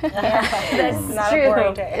bored. That's not true. a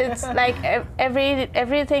boring day. It's like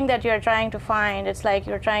everything that you're trying to find, it's like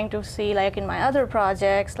you're trying to see, like in my other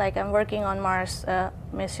projects, like I'm working on Mars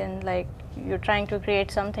mission, like you're trying to create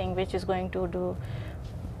something which is going to do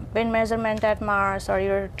wind measurement at Mars, or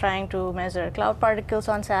you're trying to measure cloud particles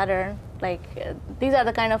on Saturn. Like these are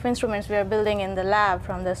the kind of instruments we are building in the lab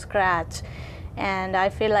from the scratch. And I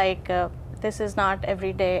feel like this is not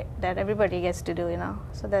every day that everybody gets to do, you know.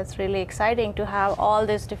 So that's really exciting to have all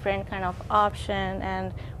this different kind of option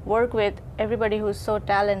and work with everybody who's so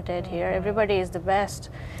talented here. Everybody is the best.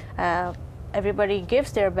 Everybody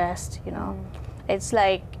gives their best, you know. It's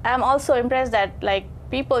like, I'm also impressed that like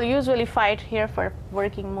people usually fight here for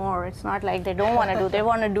working more. It's not like they don't want to do, they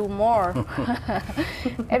want to do more.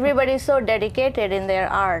 Everybody's so dedicated in their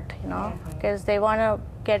art, you know, because they want to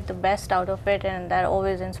get the best out of it, and that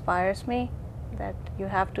always inspires me, that you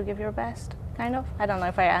have to give your best, kind of. I don't know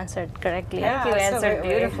if I answered correctly. Yeah, You answered absolutely.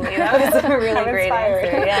 beautifully. That was a really I'm great inspired.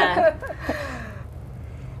 answer.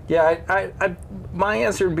 Yeah. Yeah, my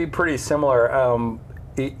answer would be pretty similar.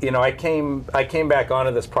 You know, I came back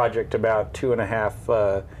onto this project about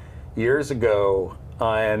 2.5 years ago,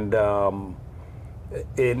 and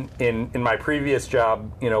in my previous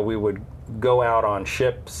job, you know, we would go out on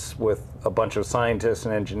ships with a bunch of scientists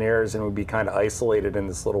and engineers, and we'd be kind of isolated in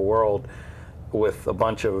this little world with a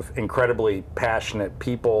bunch of incredibly passionate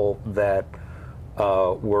people that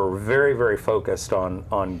were very, very focused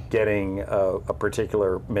on getting a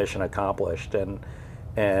particular mission accomplished. And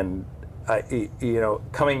you know,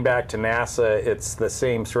 coming back to NASA, it's the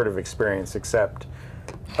same sort of experience, except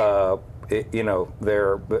you know,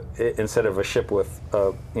 instead of a ship with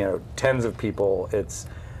you know, tens of people, it's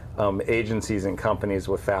agencies and companies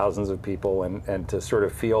with thousands of people, and to sort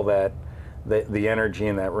of feel that the energy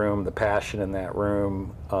in that room, the passion in that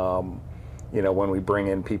room. You know, when we bring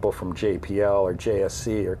in people from JPL or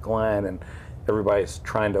JSC or Glenn, and everybody's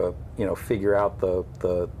trying to, you know, figure out the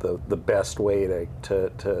best way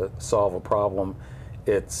to solve a problem.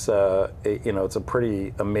 It's you know, it's a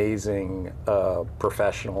pretty amazing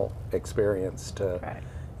professional experience to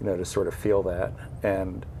you know, to sort of feel that.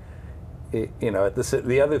 And you know,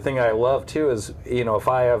 the other thing I love too is, you know, if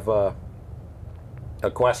I have a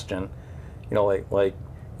question, you know, like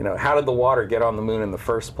you know, how did the water get on the moon in the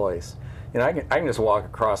first place? You know, I can just walk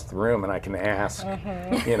across the room and I can ask,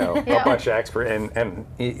 you know, a bunch of experts, and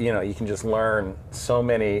you know, you can just learn so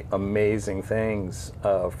many amazing things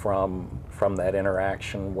from that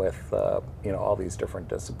interaction with you know, all these different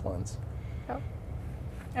disciplines.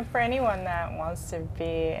 And for anyone that wants to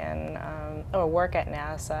be in or work at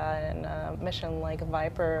NASA in a mission like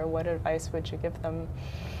VIPER, what advice would you give them?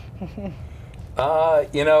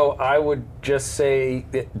 You know, I would just say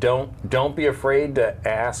don't be afraid to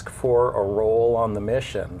ask for a role on the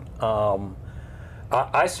mission.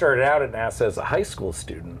 I started out at NASA as a high school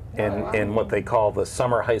student in what they call the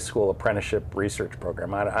Summer High School Apprenticeship Research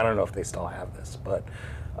Program. I don't know if they still have this, but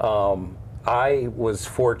I was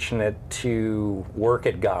fortunate to work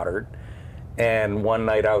at Goddard. And one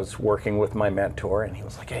night I was working with my mentor, and he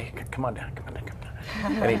was like, "Hey, come on down, come on down, come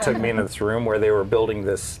on down." And he took me into this room where they were building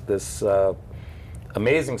this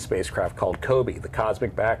amazing spacecraft called COBE, the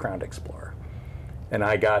Cosmic Background Explorer. And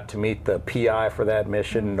I got to meet the PI for that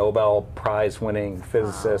mission, Nobel Prize winning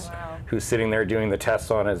physicist, who's sitting there doing the tests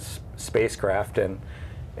on his spacecraft. And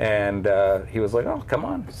he was like, "Oh, come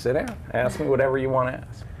on, sit down, ask me whatever you want to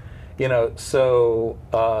ask." You know, so,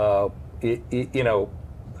 you know,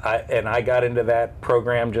 I got into that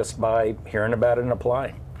program just by hearing about it and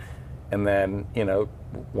applying. And then, you know,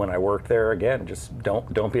 when I worked there, again, just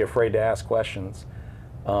don't be afraid to ask questions.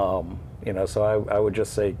 You know, so I would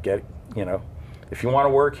just say, you know, if you want to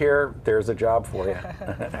work here, there's a job for you.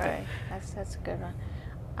 Right, that's a good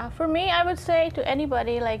one. For me, I would say to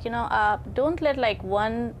anybody, like, you know, don't let like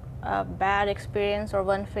one bad experience or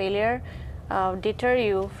one failure deter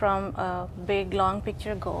you from a big, long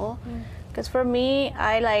picture goal. Because for me,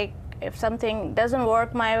 I like, if something doesn't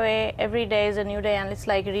work my way, every day is a new day, and it's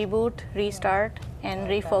like reboot, restart, and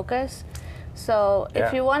refocus. So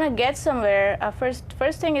if you want to get somewhere,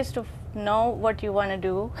 first thing is to know what you want to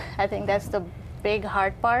do. I think that's the big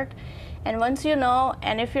hard part. And once you know,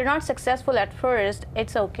 and if you're not successful at first,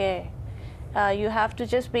 it's okay. You have to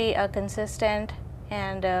just be consistent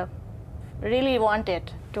and really want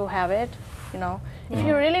it to have it. You know, if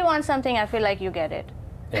you really want something, I feel like you get it.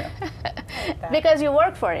 Yeah. Because you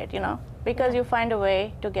work for it, you know, because you find a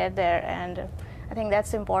way to get there. And I think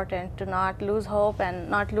that's important, to not lose hope and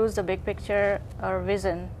not lose the big picture or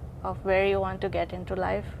vision of where you want to get into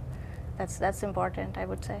life. That's important, I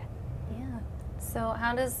would say. So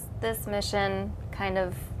how does this mission kind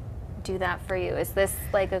of do that for you? Is this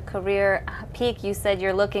like a career peak? You said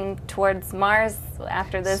you're looking towards Mars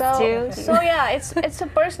after this too? So yeah, it's a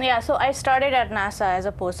person. Yeah, so I started at NASA as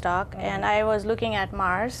a postdoc, and I was looking at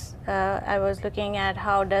Mars. I was looking at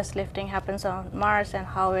how dust lifting happens on Mars and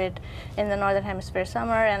how it, in the northern hemisphere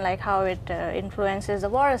summer, and like how it influences the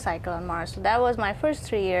water cycle on Mars. So that was my first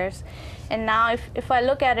 3 years. And now if I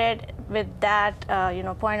look at it with that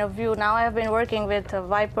point of view, now I have been working with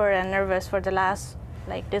VIPER and Nervous for the last,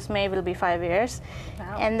 like this May will be 5 years.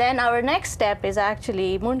 Wow. And then our next step is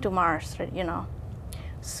actually Moon to Mars,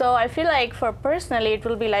 So I feel like for personally, it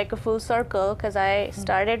will be like a full circle, because I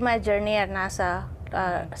started my journey at NASA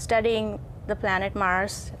studying the planet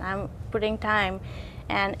Mars. I'm putting time.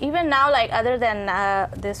 And even now, like other than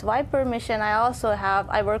this VIPER mission,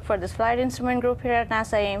 I work for this flight instrument group here at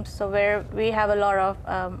NASA Ames, so where we have a lot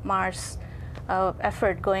of Mars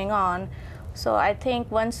effort going on. So I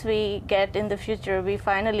think once we get in the future, we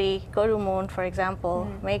finally go to Moon, for example,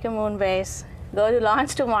 make a moon base, go to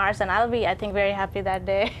launch to Mars, and I'll be, I think, very happy that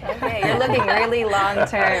day. Okay, you're looking really long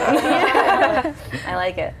term. I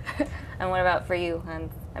like it. And what about for you,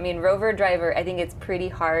 Hans? I mean, rover driver, I think it's pretty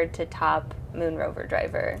hard to top Moon rover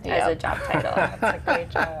driver as a job title. That's a great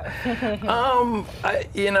job.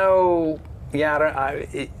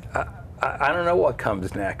 I don't know what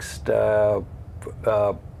comes next for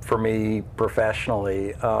me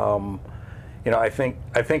professionally. I think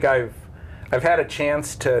I've had a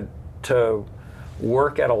chance to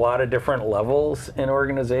work at a lot of different levels in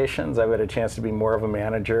organizations. I've had a chance to be more of a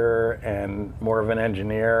manager and more of an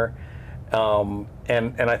engineer, and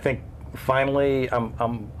I think finally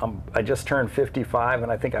I just turned 55,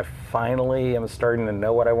 and I think I finally am starting to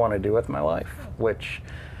know what I want to do with my life, which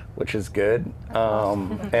is good.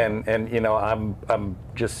 And I'm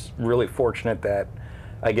just really fortunate that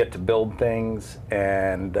I get to build things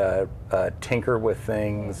and tinker with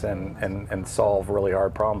things and solve really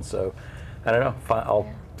hard problems. So I don't know. I'll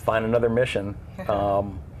find another mission. I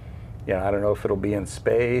don't know if it'll be in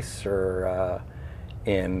space or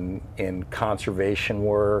in conservation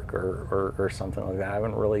work or something like that. I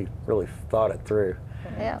haven't really thought it through.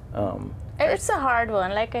 Yeah. It's a hard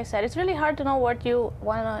one. Like I said, it's really hard to know what you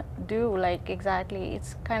want to do, like exactly.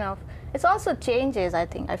 It's also changes, I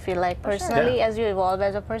think. I feel like personally, as you evolve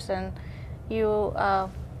as a person,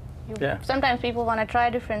 sometimes people want to try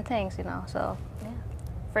different things, so. Yeah.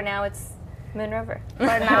 For now, it's Moon rover.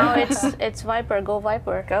 For now, it's VIPER. Go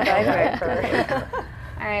VIPER. Go VIPER.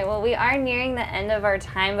 All right, well, we are nearing the end of our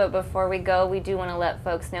time, but before we go, we do want to let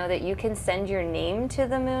folks know that you can send your name to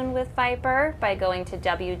the moon with VIPER by going to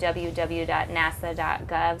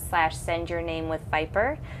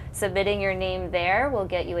www.nasa.gov/sendyournamewithviper. Submitting your name there will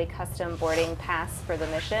get you a custom boarding pass for the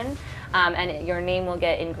mission, and your name will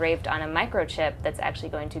get engraved on a microchip that's actually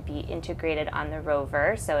going to be integrated on the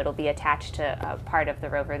rover, so it'll be attached to a part of the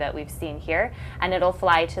rover that we've seen here, and it'll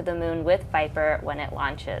fly to the moon with VIPER when it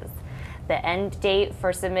launches. The end date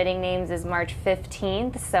for submitting names is March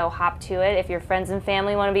 15th, so hop to it if your friends and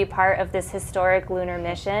family want to be part of this historic lunar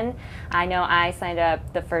mission. I know I signed up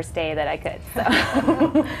the first day that I could. So.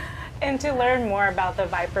 And to learn more about the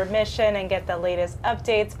VIPER mission and get the latest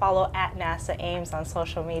updates, follow at NASA Ames on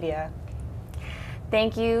social media.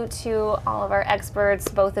 Thank you to all of our experts.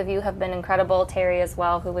 Both of you have been incredible. Terry as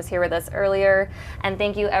well, who was here with us earlier. And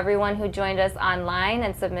thank you everyone who joined us online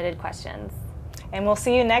and submitted questions. And we'll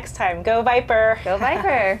see you next time. Go VIPER! Go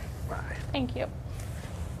VIPER! Bye. Thank you.